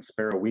people, like can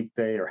spare a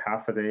weekday or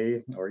half a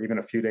day or even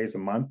a few days a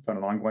month on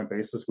an ongoing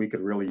basis, we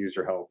could really use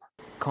your help.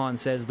 Khan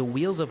says the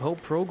Wheels of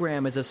Hope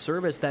program is a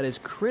service that is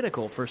critical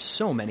for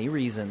so many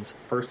reasons.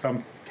 First,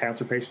 some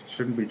cancer patients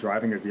shouldn't be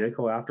driving a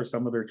vehicle after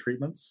some of their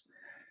treatments.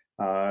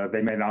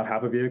 They may not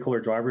have a vehicle or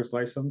driver's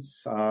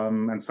license,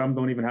 and some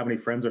don't even have any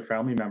friends or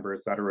family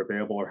members that are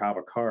available or have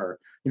a car.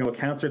 A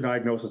cancer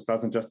diagnosis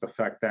doesn't just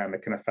affect them,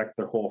 it can affect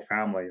their whole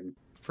family.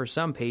 For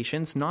some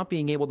patients, not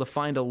being able to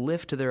find a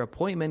lift to their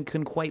appointment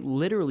can quite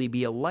literally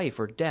be a life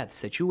or death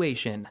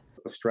situation.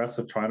 The stress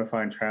of trying to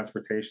find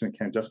transportation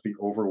can just be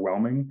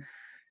overwhelming.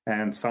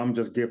 And some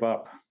just give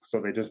up, so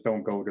they just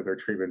don't go to their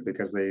treatment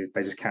because they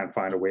just can't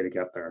find a way to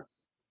get there.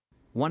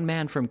 One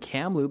man from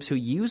Kamloops who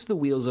used the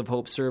Wheels of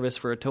Hope service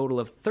for a total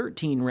of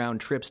 13 round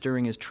trips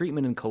during his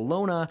treatment in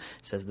Kelowna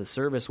says the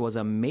service was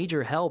a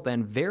major help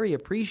and very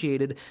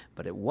appreciated,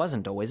 but it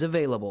wasn't always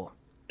available.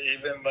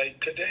 Even like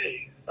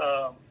today,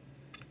 I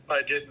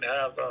didn't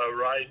have a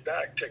ride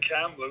back to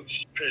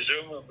Kamloops,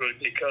 presumably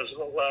because of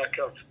the lack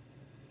of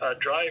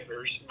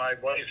drivers. My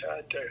wife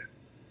had to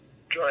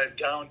drive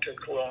down to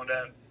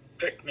Kelowna and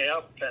pick me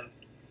up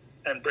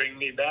and bring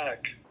me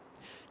back.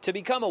 To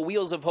become a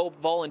Wheels of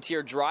Hope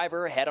volunteer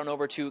driver, head on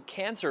over to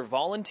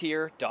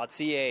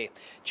cancervolunteer.ca.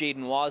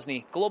 Jaden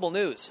Wozni, Global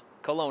News,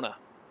 Kelowna.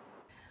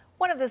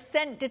 One of the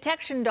scent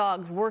detection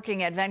dogs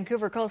working at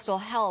Vancouver Coastal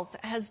Health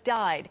has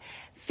died.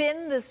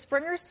 Finn, the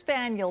Springer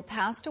Spaniel,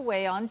 passed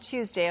away on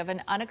Tuesday of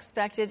an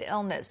unexpected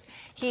illness.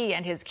 He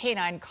and his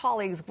canine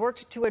colleagues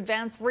worked to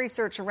advance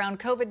research around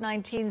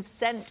COVID-19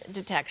 scent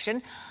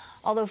detection,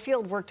 although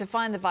field work to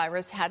find the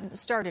virus hadn't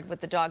started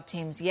with the dog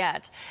teams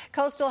yet.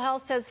 Coastal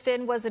Health says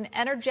Finn was an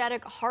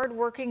energetic,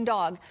 hard-working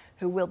dog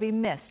who will be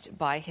missed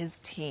by his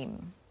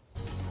team.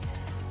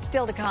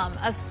 Still to come,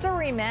 a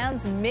Surrey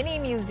man's mini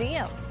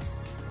museum.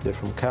 They're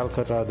from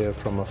Calcutta, they're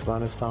from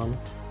Afghanistan.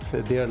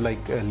 So they are like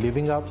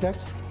living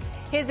objects.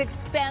 His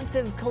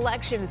expansive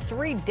collection,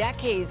 3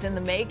 decades in the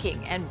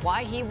making, and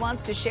why he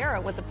wants to share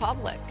it with the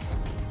public.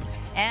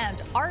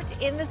 And art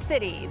in the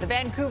city. The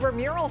Vancouver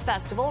Mural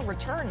Festival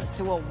returns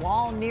to a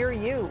wall near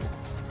you.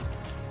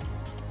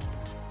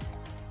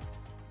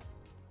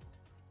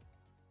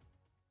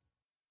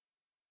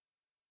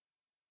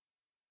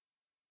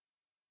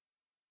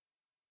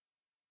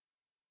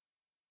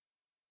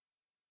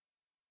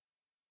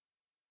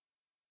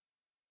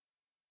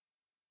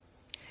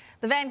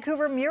 The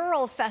Vancouver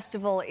Mural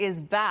Festival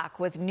is back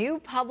with new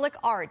public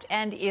art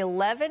and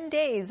 11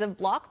 days of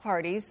block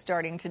parties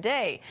starting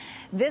today.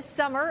 This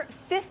summer,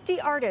 50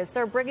 artists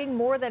are bringing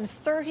more than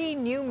 30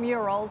 new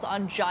murals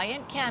on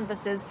giant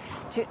canvases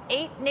to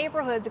 8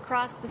 neighborhoods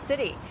across the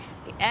city.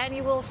 The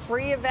annual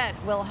free event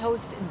will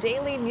host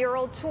daily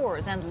mural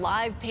tours and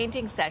live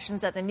painting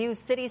sessions at the new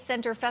City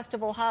Centre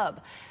Festival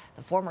Hub.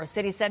 The former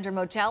City Centre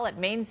Motel at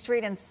Main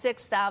Street and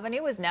 6th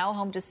Avenue is now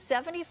home to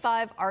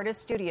 75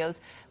 artist studios,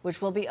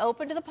 which will be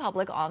open to the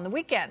public on the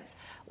weekends.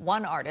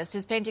 One artist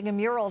is painting a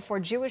mural for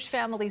Jewish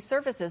Family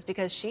Services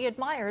because she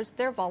admires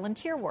their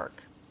volunteer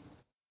work.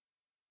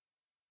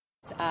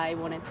 I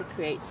wanted to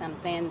create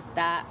something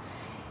that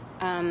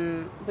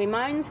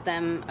reminds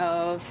them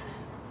of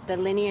the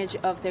lineage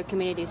of their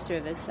community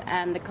service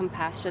and the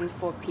compassion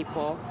for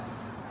people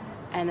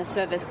and the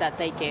service that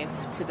they give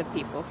to the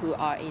people who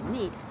are in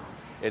need.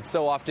 It's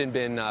so often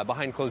been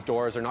behind closed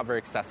doors or not very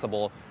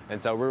accessible,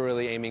 and so we're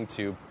really aiming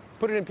to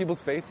put it in people's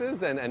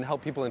faces and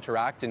help people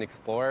interact and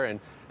explore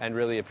and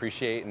really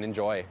appreciate and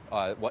enjoy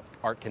what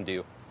art can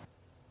do.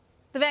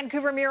 The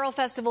Vancouver Mural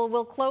Festival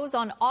will close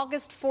on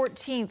August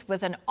 14th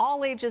with an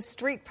all-ages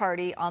street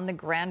party on the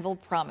Granville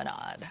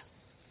Promenade.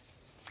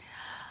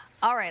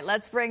 All right,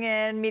 let's bring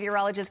in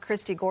meteorologist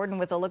Christy Gordon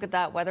with a look at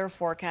that weather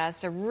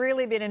forecast. I've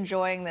really been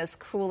enjoying this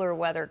cooler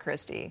weather,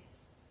 Christy.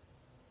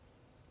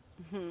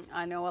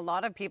 I know a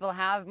lot of people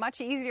have.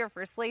 Much easier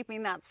for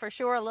sleeping, that's for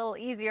sure. A little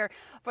easier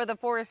for the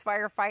forest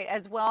fire fight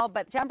as well.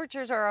 But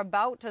temperatures are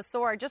about to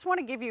soar. I just want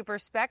to give you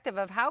perspective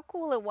of how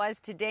cool it was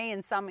today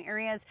in some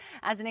areas.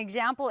 As an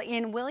example,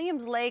 in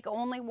Williams Lake,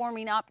 only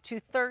warming up to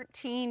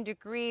 13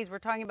 degrees. We're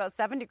talking about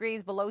 7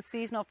 degrees below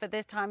seasonal for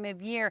this time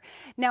of year.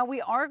 Now,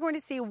 we are going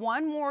to see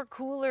one more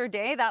cooler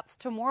day. That's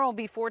tomorrow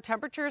before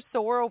temperatures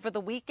soar over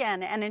the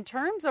weekend. And in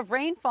terms of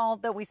rainfall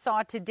that we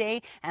saw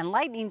today and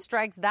lightning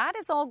strikes, that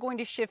is all going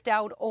to shift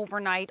out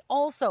overnight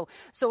also.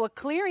 So a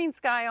clearing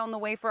sky on the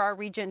way for our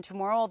region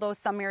tomorrow, although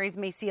some areas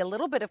may see a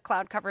little bit of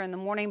cloud cover in the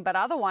morning, but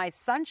otherwise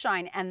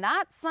sunshine. And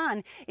that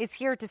sun is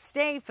here to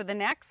stay for the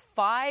next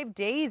 5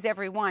 days,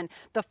 everyone.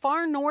 The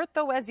far north,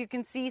 though, as you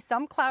can see,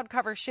 some cloud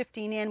cover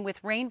shifting in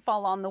with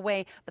rainfall on the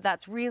way, but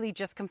that's really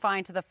just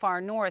confined to the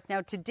far north.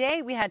 Now,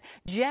 today we had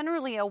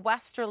generally a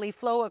westerly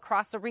flow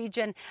across the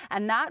region,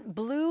 and that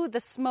blew the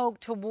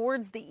smoke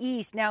towards the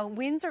east. Now,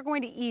 winds are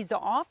going to ease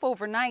off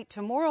overnight.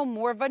 Tomorrow,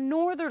 more of a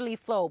northerly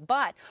flow,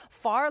 but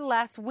far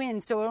less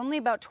wind, so only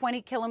about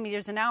 20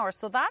 kilometers an hour.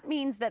 So that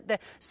means that the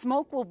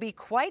smoke will be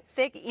quite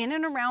thick in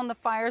and around the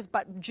fires,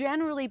 but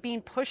generally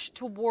being pushed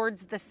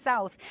towards the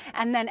south.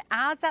 And then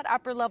as that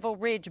upper level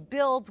ridge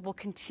builds, we'll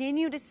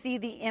continue to see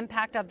the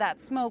impact of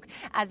that smoke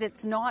as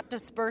it's not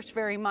dispersed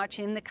very much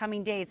in the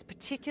coming days,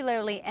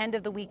 particularly end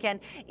of the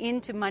weekend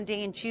into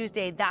Monday and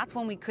Tuesday. That's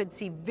when we could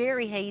see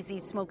very hazy,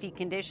 smoky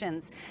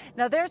conditions.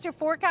 Now there's your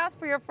forecast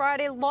for your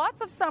Friday. Lots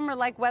of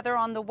summer-like weather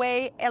on the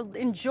way.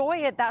 Enjoy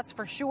it, that's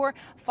for sure.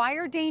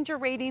 Fire danger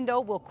rating,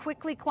 though, will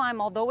quickly climb.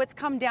 Although it's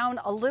come down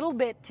a little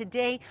bit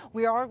today,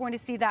 we are going to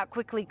see that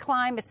quickly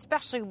climb,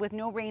 especially with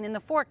no rain in the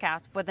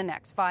forecast for the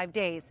next 5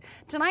 days.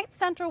 Tonight's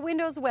Central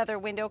Windows weather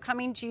window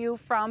coming to you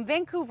from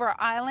Vancouver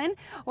Island,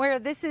 where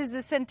this is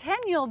the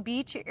Centennial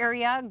Beach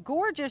area.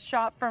 Gorgeous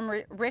shot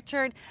from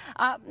Richard.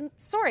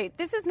 Sorry,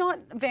 this is not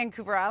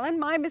Vancouver Island.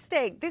 My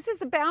mistake. This is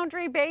the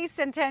Boundary Bay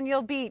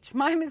Centennial Beach.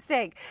 My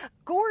mistake.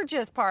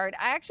 Gorgeous part.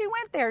 I actually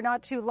went there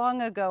not too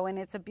long ago, and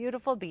it's a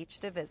beautiful beach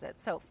to visit.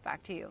 So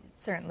back to you.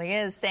 Certainly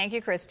is. Thank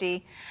you,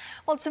 Christy.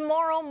 Well,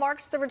 tomorrow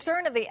marks the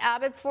return of the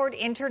Abbotsford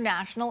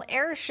International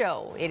Air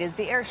Show. It is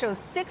the air show's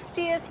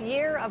 60th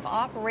year of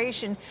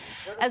operation,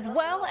 as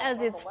well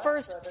as its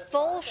first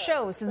full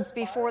show since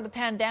before the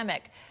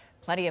pandemic.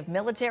 Plenty of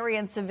military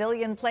and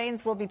civilian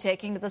planes will be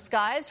taking to the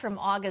skies from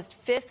August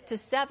 5th to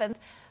 7th,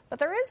 but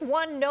there is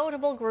one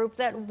notable group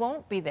that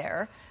won't be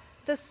there.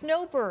 The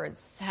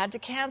Snowbirds had to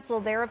cancel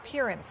their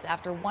appearance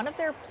after one of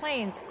their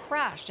planes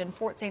crashed in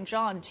Fort St.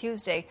 John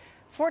Tuesday.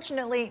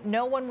 Fortunately,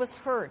 no one was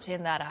hurt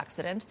in that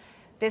accident.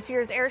 This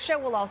year's air show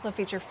will also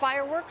feature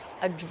fireworks,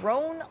 a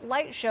drone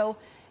light show,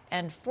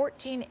 and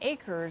 14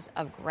 acres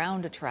of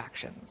ground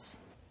attractions.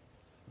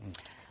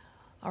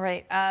 All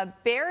right,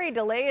 Barry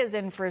DeLay is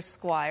in for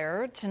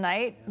Squire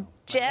tonight.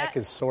 My neck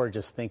is sore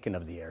just thinking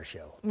of the air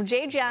show.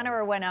 Jay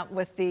Janower went out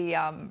with the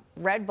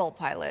Red Bull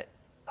pilot.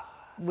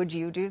 Would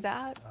you do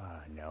that?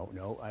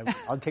 No.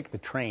 I'll take the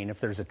train.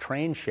 If there's a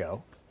train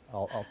show,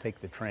 I'll take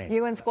the train.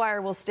 You and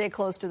Squire will stay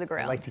close to the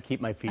ground. I like to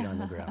keep my feet on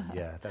the ground.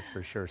 Yeah, that's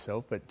for sure.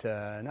 So, but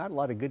not a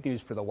lot of good news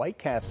for the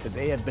Whitecaps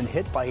today. Have been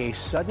hit by a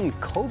sudden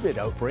COVID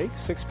outbreak.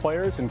 6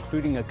 players,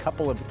 including a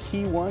couple of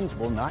key ones,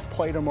 will not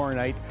play tomorrow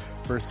night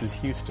versus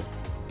Houston.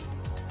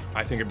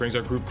 I think it brings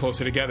our group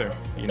closer together,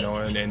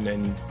 and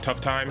in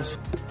tough times.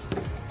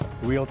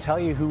 We'll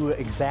tell you who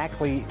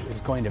exactly is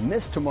going to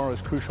miss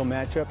tomorrow's crucial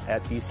matchup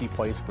at BC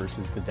Place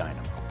versus the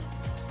Dynamo.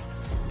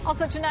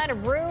 Also tonight, a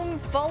room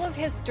full of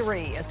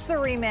history, a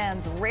Surrey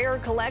man's rare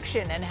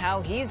collection, and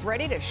how he's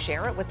ready to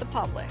share it with the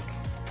public.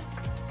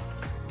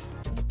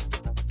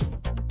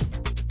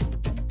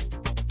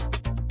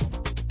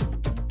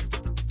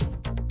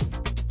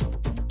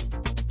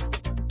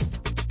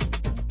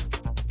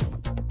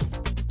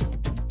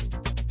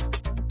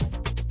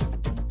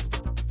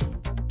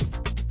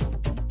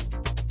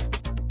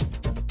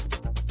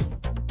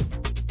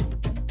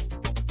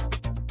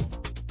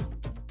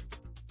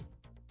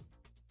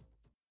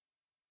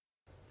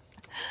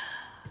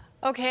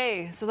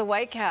 Okay, so the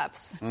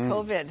Whitecaps,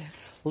 COVID.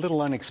 A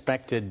little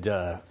unexpected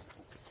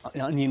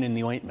onion in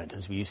the ointment,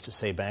 as we used to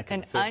say back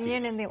in the 50s. An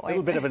onion in the ointment. A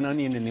little bit of an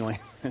onion in the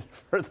ointment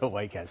for the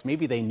Whitecaps.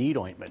 Maybe they need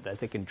ointment, that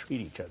they can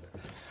treat each other.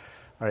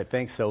 All right,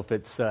 thanks, Soph.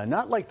 It's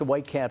not like the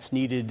Whitecaps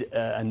needed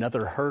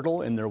another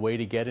hurdle in their way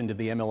to get into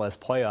the MLS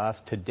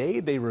playoffs. Today,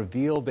 they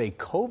revealed a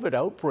COVID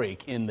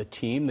outbreak in the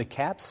team. The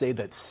Caps say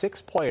that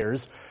 6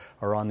 players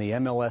are on the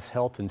MLS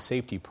health and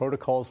safety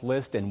protocols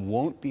list and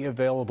won't be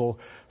available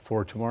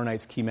for tomorrow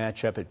night's key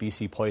matchup at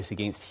BC Place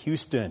against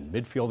Houston.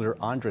 Midfielder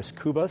Andres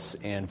Cubas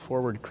and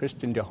forward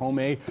Christian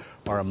Dajome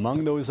are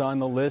among those on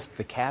the list.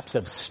 The Caps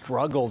have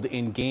struggled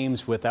in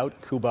games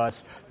without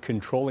Cubas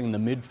controlling the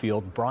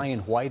midfield. Brian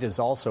White is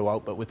also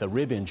out, but with a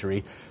rib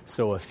injury.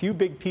 So a few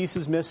big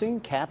pieces missing.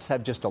 Caps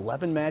have just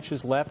 11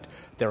 matches left.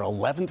 They're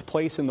 11th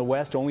place in the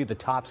West. Only the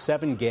top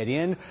 7 get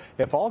in.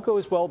 If all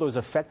goes well, those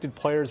affected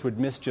players would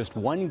miss just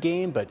one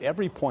game, but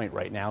every point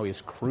right now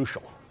is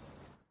crucial.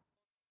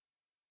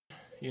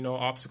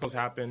 Obstacles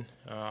happen.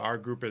 Our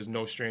group is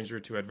no stranger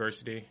to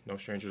adversity, no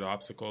stranger to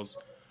obstacles.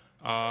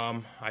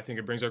 I think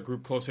it brings our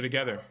group closer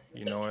together,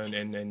 and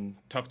in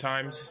tough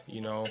times,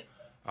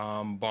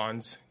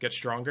 bonds get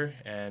stronger,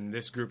 and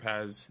this group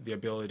has the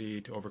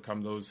ability to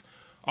overcome those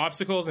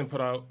obstacles and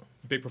put out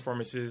big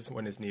performances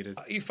when it's needed.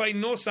 If I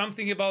know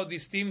something about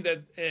this team,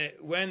 that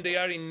when they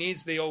are in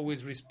needs, they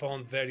always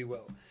respond very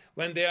well.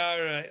 When they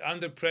are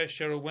under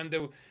pressure, or when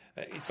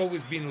it's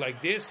always been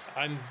like this.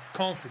 I'm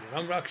confident.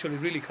 I'm actually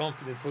really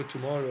confident for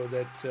tomorrow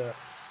that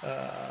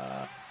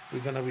we're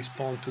going to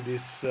respond to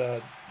these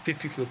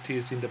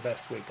difficulties in the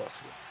best way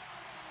possible.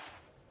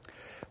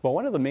 Well,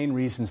 one of the main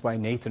reasons why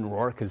Nathan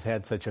Rourke has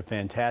had such a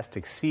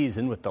fantastic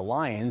season with the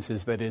Lions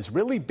is that his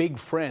really big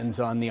friends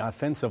on the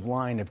offensive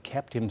line have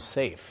kept him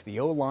safe.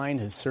 The O-line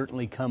has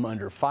certainly come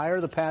under fire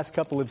the past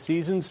couple of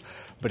seasons,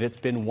 but it's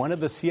been one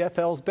of the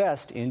CFL's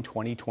best in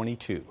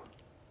 2022.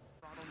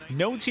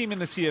 No team in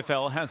the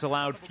CFL has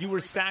allowed fewer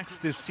sacks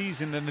this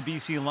season than the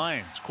BC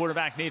Lions.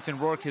 Quarterback Nathan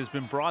Rourke has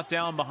been brought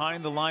down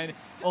behind the line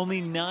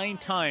only 9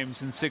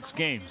 times in 6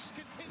 games.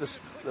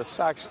 The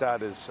sack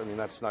stat is,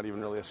 that's not even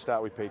really a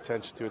stat we pay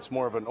attention to. It's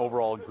more of an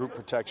overall group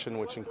protection,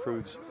 which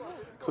includes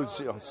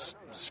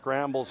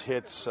scrambles,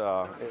 hits,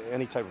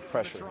 any type of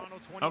pressure.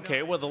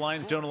 Okay, well, the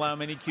Lions don't allow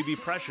many QB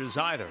pressures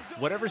either.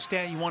 Whatever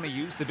stat you want to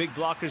use, the big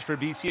blockers for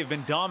BC have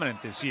been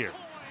dominant this year.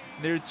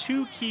 There are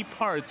 2 key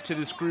parts to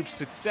this group's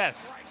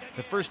success.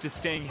 The first is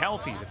staying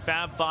healthy. The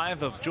Fab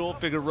Five of Joel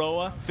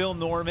Figueroa, Phil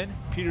Norman,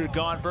 Peter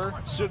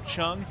Godber, Suk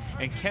Chung,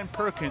 and Ken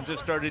Perkins have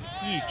started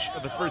each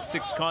of the first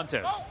 6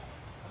 contests.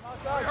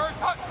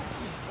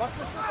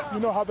 You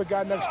know how the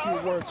guy next to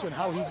you works and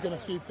how he's going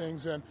to see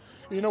things. And,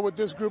 with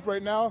this group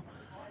right now,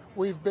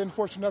 we've been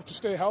fortunate enough to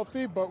stay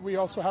healthy, but we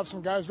also have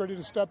some guys ready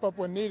to step up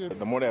when needed.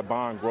 The more that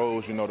bond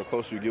grows, the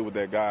closer you get with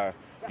that guy,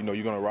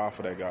 you're going to ride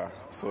for that guy.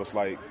 So it's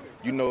like,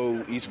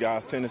 each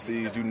guy's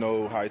tendencies,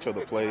 how each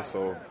other plays,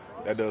 so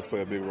that does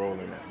play a big role in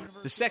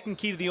it. The second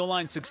key to the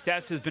O-line's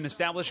success has been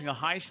establishing a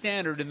high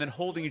standard and then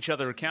holding each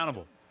other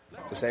accountable.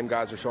 The same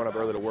guys are showing up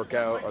early to work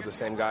out, or the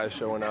same guys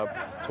showing up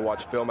to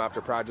watch film after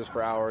practice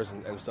for hours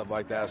and stuff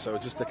like that. So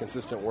just the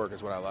consistent work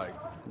is what I like.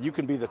 You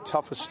can be the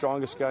toughest,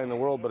 strongest guy in the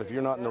world, but if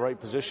you're not in the right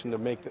position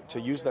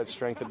to use that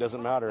strength, it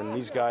doesn't matter. And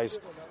these guys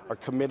are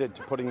committed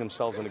to putting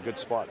themselves in a good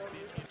spot.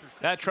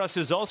 That trust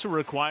is also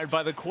required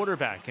by the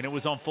quarterback, and it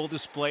was on full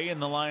display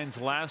in the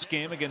Lions' last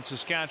game against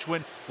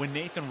Saskatchewan when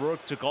Nathan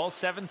Rourke took all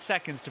 7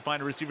 seconds to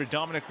find a receiver,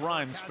 Dominic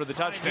Rhymes, for the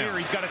touchdown. Here,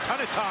 he's got a ton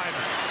of time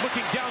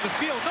looking down the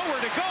field, nowhere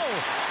to go.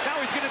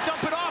 Now he's going to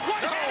dump it off.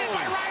 One-handed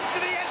by Rhymes to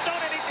the end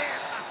zone, and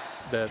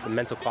he's in. The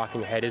mental clock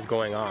in your head is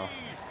going off,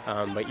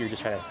 but you're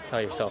just trying to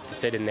tell yourself to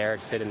sit in there,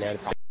 and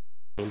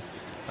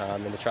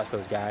to trust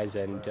those guys,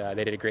 and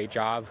they did a great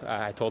job.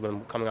 I told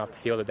them coming off the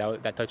field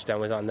that touchdown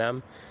was on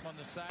them.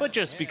 But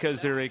just because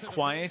they're a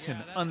quiet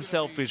and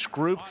unselfish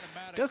group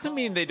doesn't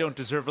mean they don't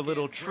deserve a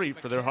little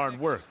treat for their hard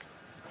work.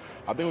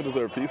 I think we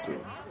deserve pizza.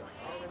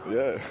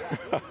 Yeah.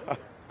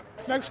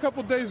 Next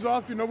couple days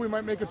off, we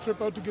might make a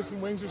trip out to get some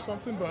wings or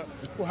something, but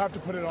we'll have to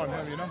put it on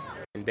him,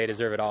 And they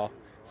deserve it all.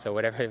 So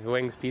whatever,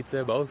 wings,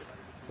 pizza, both,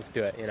 let's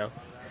do it,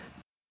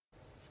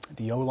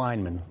 The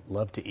O-linemen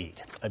love to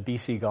eat. A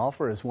BC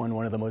golfer has won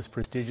one of the most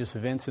prestigious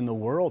events in the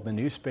world. The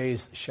New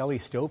Spay's Shelley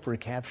Stouffer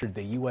captured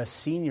the U.S.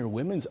 Senior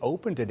Women's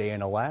Open today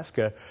in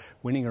Alaska,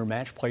 winning her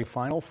match play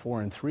final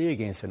 4-3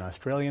 against an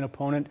Australian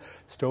opponent.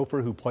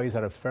 Stouffer, who plays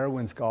out of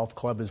Fairwinds Golf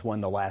Club, has won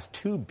the last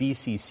 2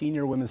 BC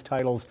Senior Women's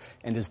titles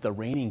and is the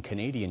reigning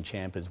Canadian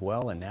champ as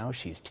well. And now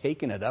she's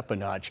taken it up a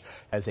notch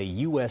as a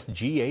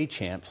USGA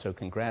champ. So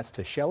congrats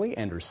to Shelley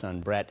and her son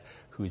Brett,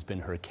 who's been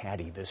her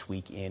caddy this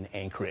week in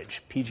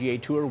Anchorage.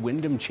 PGA Tour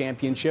Wyndham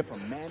Championship,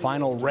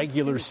 final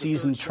regular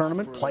season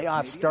tournament.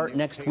 Playoffs start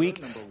next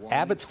week.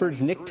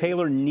 Abbotsford's Nick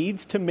Taylor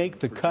needs to make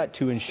the cut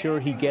to ensure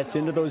he gets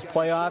into those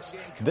playoffs.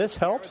 This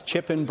helps.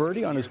 Chip and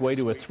birdie on his way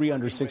to a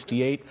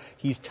 368.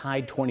 He's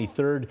tied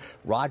 23rd.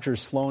 Roger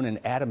Sloan and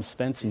Adam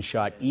Svensson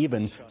shot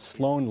even.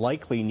 Sloan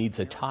likely needs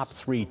a top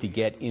 3 to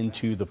get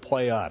into the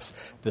playoffs.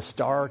 The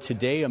star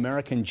today,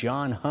 American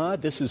John Huh.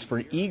 This is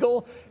for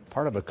Eagle.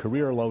 Part of a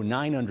career-low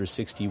 9 under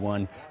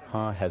 61,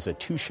 has a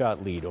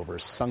 2-shot lead over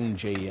Sung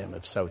Jae-im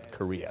of South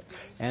Korea.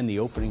 And the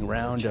opening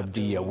round of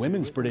the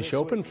Women's British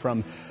Open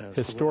from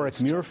historic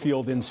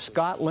Muirfield in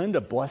Scotland.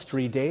 A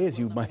blustery day, as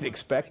you might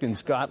expect in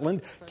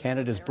Scotland.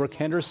 Canada's Brooke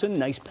Henderson,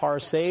 nice par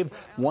save,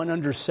 1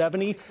 under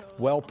 70.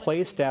 Well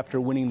placed after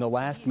winning the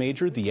last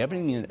major, the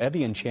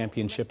Evian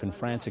Championship in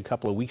France a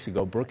couple of weeks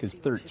ago. Brooke is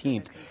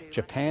 13th.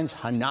 Japan's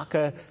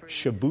Hanaka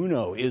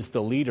Shibuno is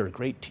the leader.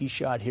 Great tee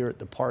shot here at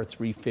the par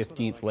 3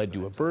 15th, led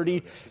to a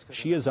birdie.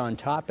 She is on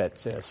top at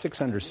 6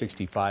 under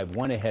 65,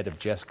 1 ahead of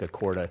Jessica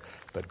Korda.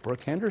 But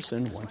Brooke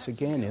Henderson once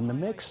again in the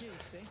mix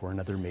for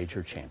another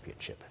major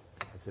championship.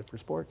 That's it for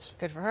sports.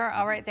 Good for her.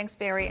 All right, thanks,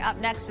 Barry. Up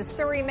next is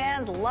Surrey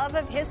man's love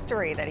of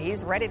history that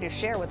he's ready to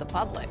share with the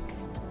public.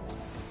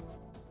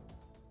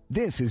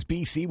 This is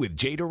BC with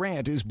Jay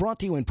Durant is brought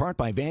to you in part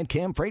by Van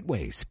Cam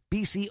Freightways.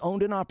 BC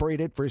owned and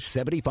operated for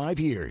 75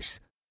 years.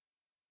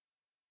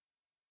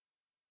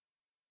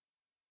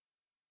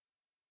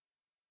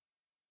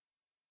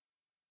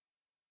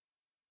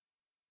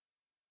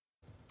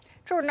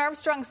 Jordan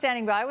Armstrong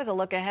standing by with a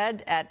look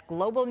ahead at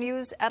Global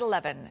News at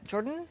 11.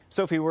 Jordan?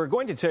 Sophie, we're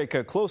going to take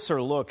a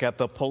closer look at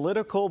the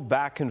political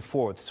back and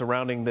forth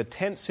surrounding the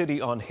tent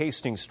city on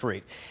Hastings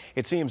Street.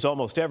 It seems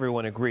almost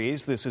everyone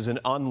agrees this is an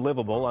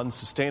unlivable,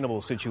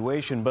 unsustainable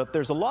situation, but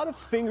there's a lot of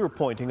finger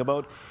pointing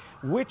about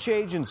which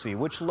agency,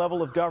 which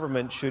level of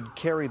government should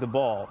carry the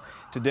ball.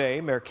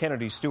 Today, Mayor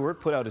Kennedy Stewart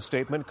put out a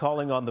statement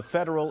calling on the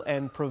federal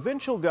and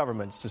provincial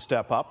governments to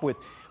step up with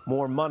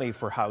more money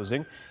for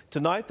housing.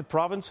 Tonight, the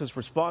province has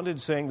responded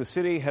saying the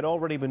city had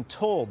already been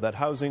told that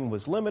housing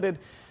was limited,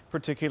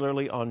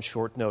 particularly on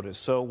short notice.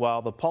 So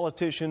while the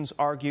politicians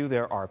argue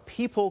there are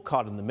people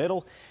caught in the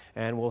middle,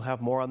 and we'll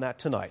have more on that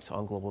tonight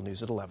on Global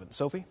News at 11.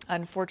 Sophie?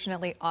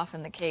 Unfortunately,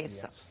 often the case.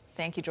 Yes.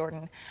 Thank you,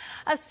 Jordan.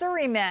 A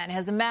Surrey man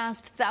has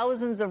amassed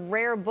thousands of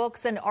rare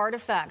books and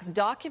artifacts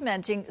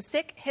documenting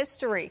Sikh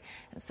history,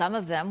 and some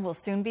of them will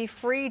soon be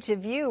free to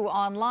view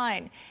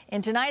online.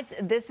 In tonight's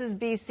This is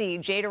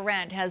BC, Jay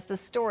Durant has the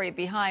story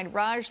behind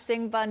Raj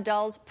Singh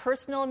Bandal's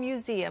personal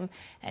museum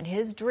and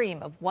his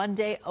dream of one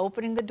day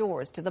opening the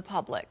doors to the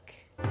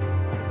public.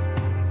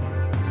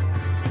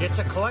 It's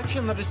a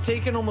collection that has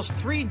taken almost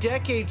 3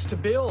 decades to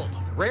build.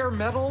 Rare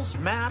metals,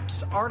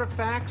 maps,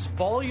 artifacts,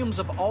 volumes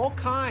of all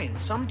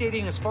kinds, some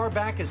dating as far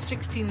back as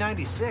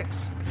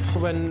 1696.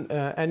 When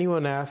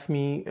anyone asks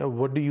me,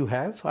 what do you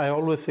have? I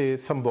always say,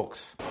 some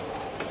books.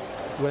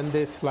 When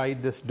they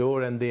slide this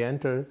door and they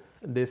enter,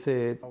 they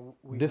say,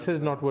 this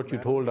is not what you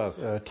told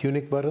us.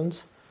 Tunic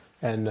buttons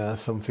and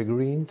some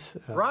figurines.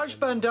 Raj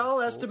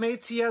Bandal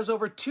estimates he has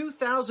over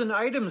 2,000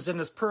 items in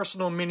his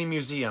personal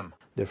mini-museum.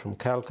 They're from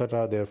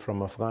Calcutta, they're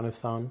from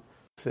Afghanistan.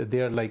 So they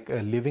are like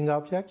living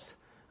objects.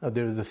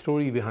 There is a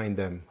story behind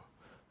them.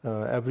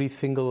 Every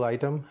single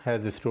item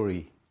has a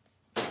story.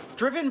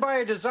 Driven by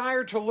a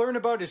desire to learn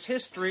about his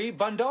history,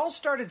 Bandal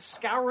started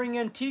scouring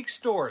antique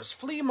stores,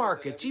 flea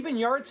markets, even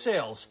yard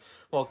sales,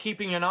 while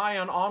keeping an eye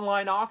on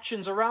online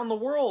auctions around the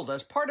world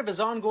as part of his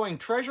ongoing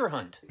treasure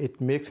hunt.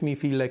 It makes me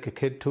feel like a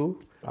kid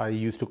too. I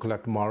used to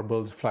collect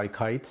marbles, fly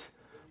kites.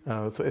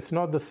 So it's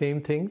not the same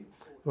thing.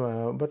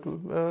 But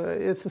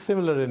it's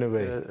similar in a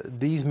way.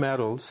 These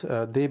medals,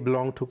 they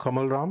belong to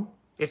Kamal Ram.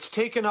 It's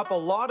taken up a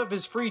lot of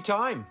his free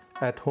time.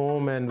 At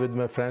home and with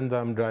my friends,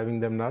 I'm driving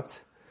them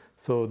nuts.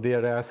 So they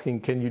are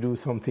asking, can you do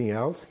something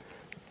else?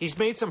 He's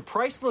made some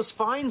priceless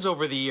finds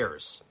over the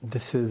years.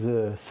 This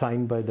is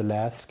signed by the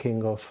last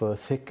king of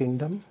Sikh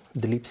kingdom,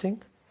 Dalip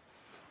Singh.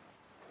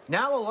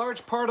 Now a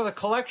large part of the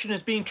collection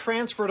is being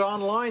transferred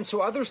online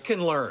so others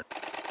can learn.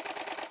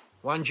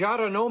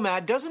 Wanjara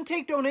Nomad doesn't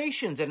take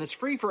donations and is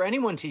free for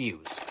anyone to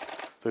use.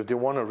 So if they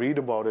want to read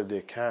about it,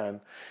 they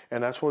can.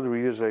 And that's what the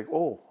readers like,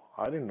 oh,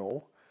 I didn't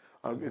know.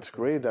 It's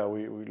great that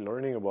we're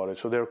learning about it.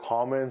 So there are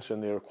comments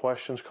and there are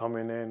questions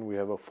coming in. We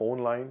have a phone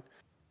line.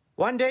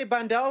 One day,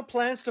 Bandal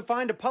plans to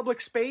find a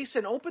public space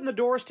and open the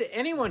doors to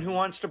anyone who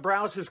wants to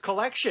browse his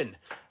collection.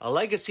 A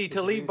legacy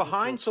to leave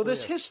behind so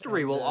this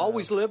history will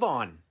always live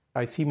on.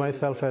 I see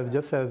myself as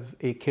just as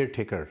a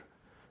caretaker.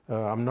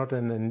 I'm not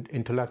an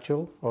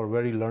intellectual or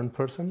very learned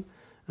person,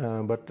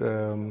 but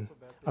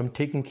I'm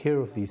taking care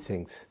of these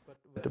things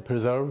to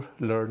preserve,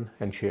 learn,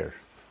 and share.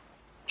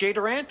 Jay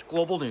Durant,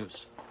 Global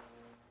News.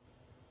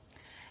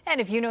 And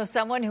if you know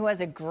someone who has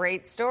a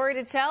great story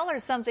to tell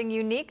or something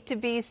unique to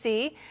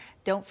BC,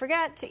 don't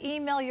forget to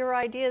email your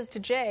ideas to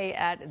Jay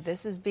at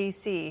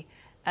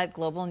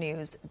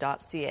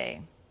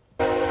thisisbc@globalnews.ca.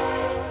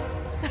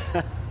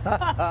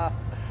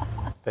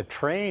 The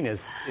train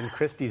is in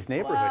Christy's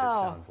neighborhood,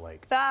 Wow. it sounds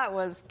like. That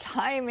was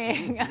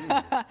timing.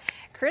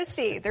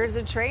 Christy, there's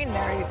a train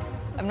there.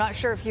 I'm not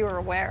sure if you were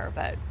aware,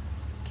 but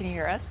can you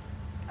hear us?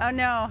 Oh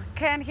no,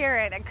 can't hear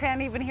it. I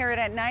can't even hear it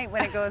at night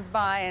when it goes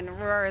by and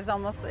roars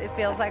almost, it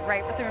feels like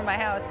right through my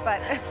house. But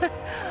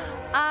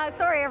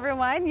sorry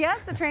everyone. Yes,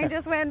 the train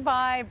just went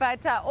by,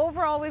 but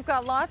overall we've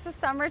got lots of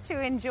summer to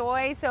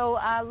enjoy, so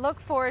look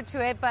forward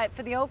to it. But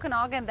for the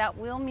Okanagan, that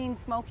will mean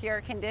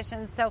smokier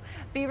conditions, so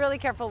be really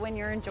careful when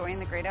you're enjoying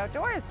the great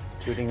outdoors.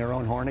 Tooting her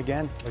own horn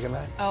again? Look at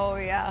that. Oh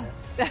yeah,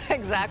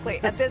 exactly.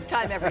 At this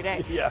time every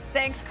day. Yeah.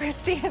 Thanks,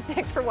 Christy, and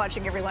thanks for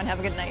watching, everyone. Have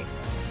a good night.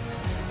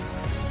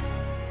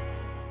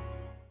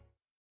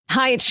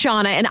 Hi, it's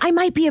Shauna, and I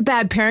might be a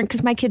bad parent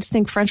because my kids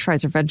think French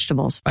fries are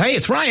vegetables. Hey,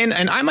 it's Ryan,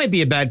 and I might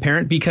be a bad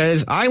parent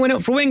because I went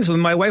out for wings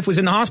when my wife was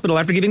in the hospital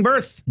after giving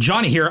birth.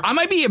 Johnny here. I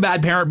might be a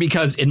bad parent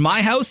because in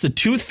my house, the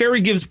tooth fairy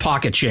gives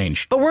pocket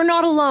change. But we're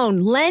not alone.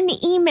 Len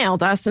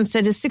emailed us and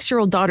said his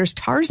 6-year-old daughter's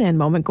Tarzan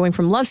moment going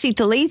from love seat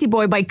to lazy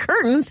boy by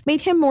curtains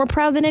made him more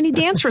proud than any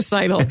dance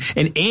recital.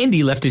 And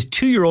Andy left his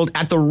 2-year-old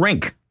at the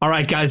rink. All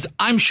right, guys,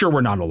 I'm sure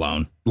we're not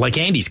alone. Like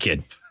Andy's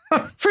kid.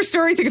 For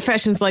stories and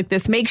confessions like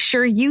this, make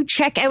sure you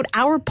check out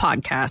our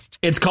podcast.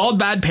 It's called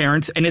Bad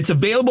Parents, and it's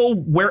available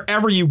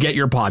wherever you get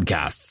your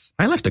podcasts.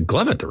 I left a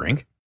glove at the rink.